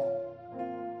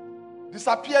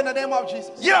 Disappear in the name of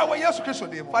Jesus.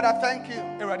 Father, thank you.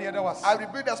 I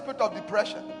rebuke the spirit of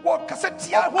depression, of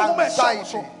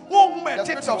anxiety, the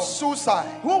spirit of suicide,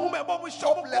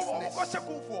 hopelessness.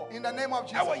 In the name of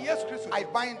Jesus, I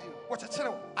bind you.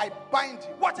 I bind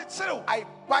you. I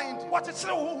bind you.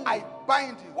 I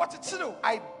bind you.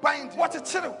 I bind you.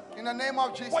 In the name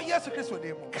of Jesus.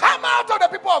 Come out of the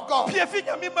people of God.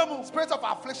 Spirit of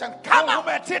affliction, come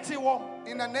out.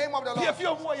 In the name of the Lord.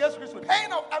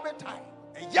 Pain of every time.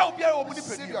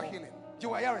 Receive your healing.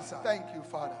 Thank you,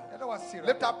 Father.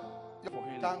 Lift up your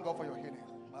thank God for your healing.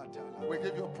 We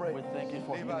give you praise. We thank you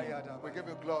for healing. We give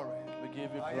you glory. We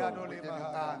give you glory. We give you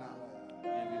honor.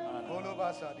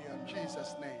 In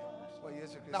Jesus' name.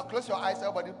 Now close your eyes,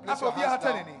 everybody. Place your hands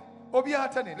down.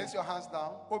 Place your hands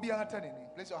down.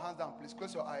 Place your hands down, please.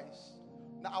 Close your eyes.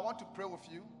 Now I want to pray with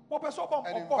you and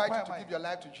invite you to give your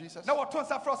life to Jesus. If you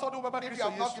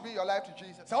have not given your life to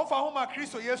Jesus,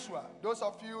 those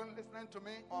of you listening to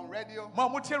me on radio,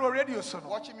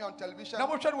 watching me on television,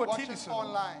 watching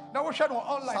online,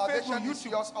 salvation is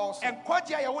yours also.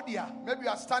 Maybe you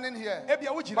are standing here, but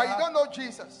you don't know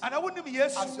Jesus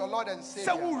as your Lord and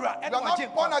Savior. You are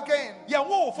not born again. You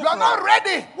are not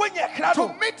ready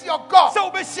to meet your God.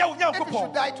 If you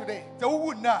should die today,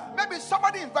 maybe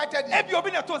somebody invited you,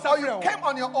 or you came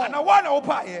on your own,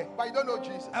 but you don't know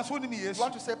Jesus. You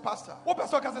want to say, Pastor,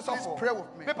 please pray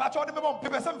with me as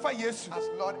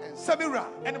Lord and Savior.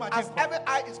 As every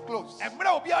eye is closed,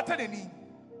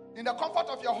 in the comfort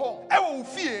of your home,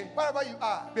 wherever you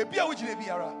are, if you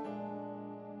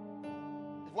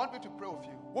want me to pray with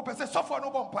you,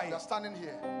 you are standing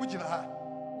here,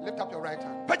 lift up your right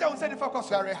hand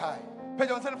very high,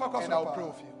 and I will pray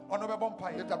with you.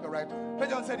 Lift up your right hand.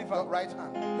 Your right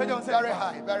hand. Very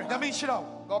high, very high.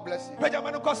 God bless you.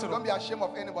 Don't be ashamed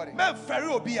of anybody. Lift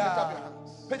up your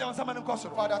hands.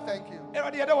 Father, thank you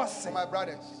for my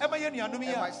brothers and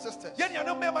my sisters who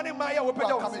are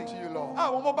coming to you, Lord.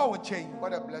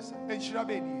 What a blessing.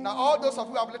 Now, all those of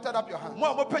you who have lifted up your hands,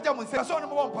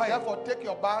 therefore take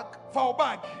your bag,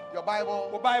 your Bible,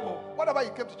 whatever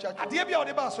you came to church with,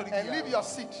 and leave your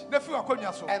seat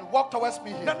and walk towards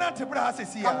me here.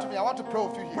 Come to me. I want to pray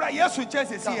with you here.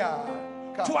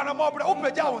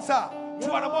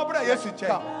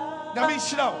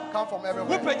 Come from everywhere.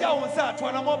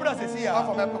 Come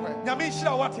from everywhere.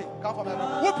 Come from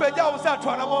everywhere.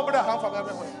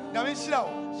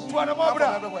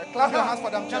 Clap your hands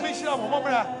for them.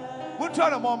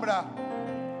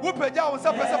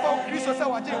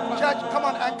 Church, come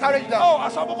on, encourage them.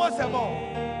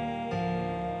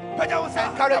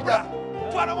 Encourage them.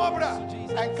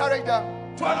 Encourage them. Encourage them.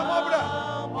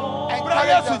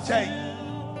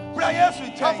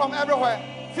 Come from everywhere.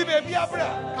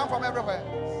 Come from everywhere.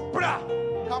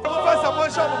 Come from everywhere.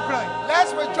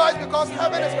 Let's rejoice because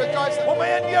heaven is rejoicing.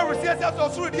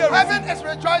 Heaven is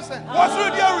rejoicing.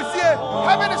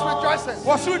 Heaven is rejoicing.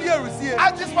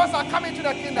 As these ones are coming to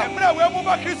the kingdom.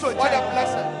 What a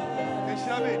blessing.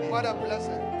 What a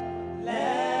blessing.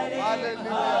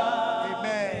 Hallelujah.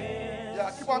 Amen.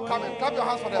 Yeah, keep on coming. Clap your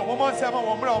hands for them.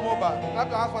 Clap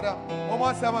your hands for them.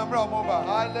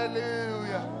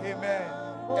 Hallelujah. Amen.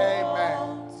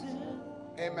 Amen.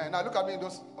 Amen. Now look at me,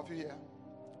 those of you here.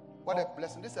 What a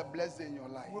blessing. This is a blessed day in your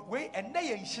life.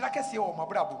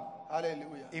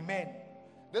 Hallelujah. Amen.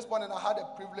 This morning I had a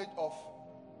privilege of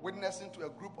witnessing to a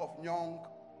group of young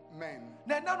men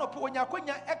on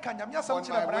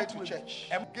my way to church.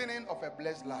 Beginning of a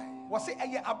blessed life.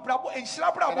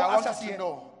 And I want you to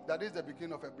know that this is the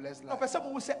beginning of a blessed life. What's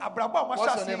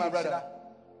your name, my brother?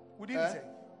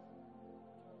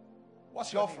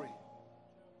 What's your free?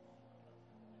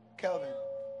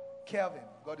 Kelvin,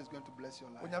 God is going to bless your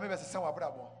life.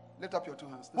 Lift up your two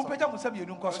hands. Close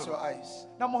your eyes.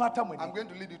 I'm going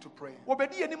to lead you to pray.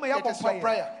 It is your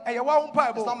prayer.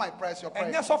 It's not my prayer, it's your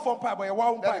prayer. Let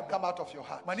it come out of your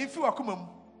heart. And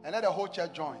let the whole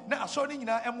church join.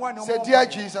 Say, dear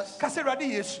Jesus.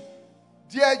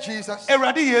 Dear Jesus, I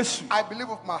believe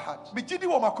with my heart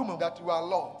that you are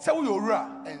Lord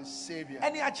and Savior.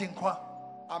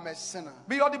 I'm a sinner.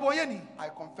 I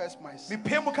confess my sin.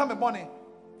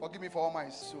 Forgive me for all my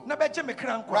sins.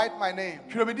 Write my name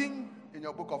in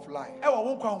your book of life.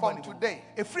 From today,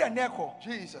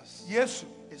 Jesus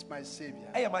is my Savior.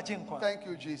 Thank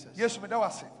you, Jesus,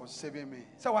 for saving me.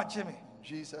 In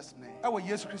Jesus' name.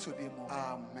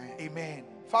 Amen. Amen.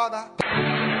 Father,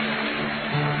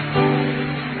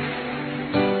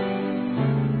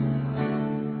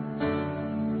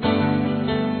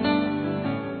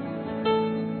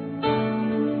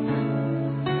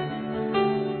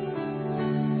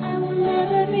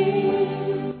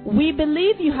 we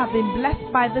believe you have been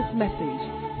blessed by this message.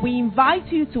 We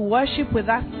invite you to worship with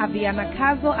us at the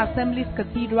Anagkazo Assemblies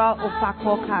Cathedral of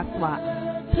Ofako Kaswa.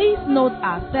 Please note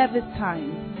our service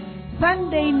times.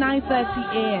 Sunday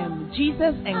 9:30 a.m.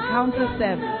 Jesus Encounter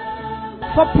Service.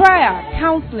 For prayer,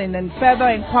 counseling and further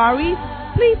inquiries,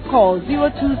 please call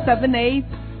 0278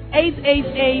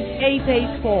 888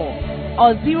 884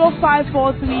 or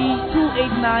 0543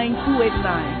 289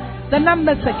 289. The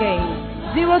numbers again,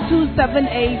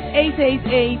 0278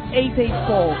 888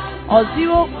 884 or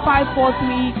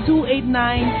 0543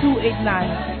 289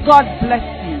 289. God bless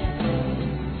you.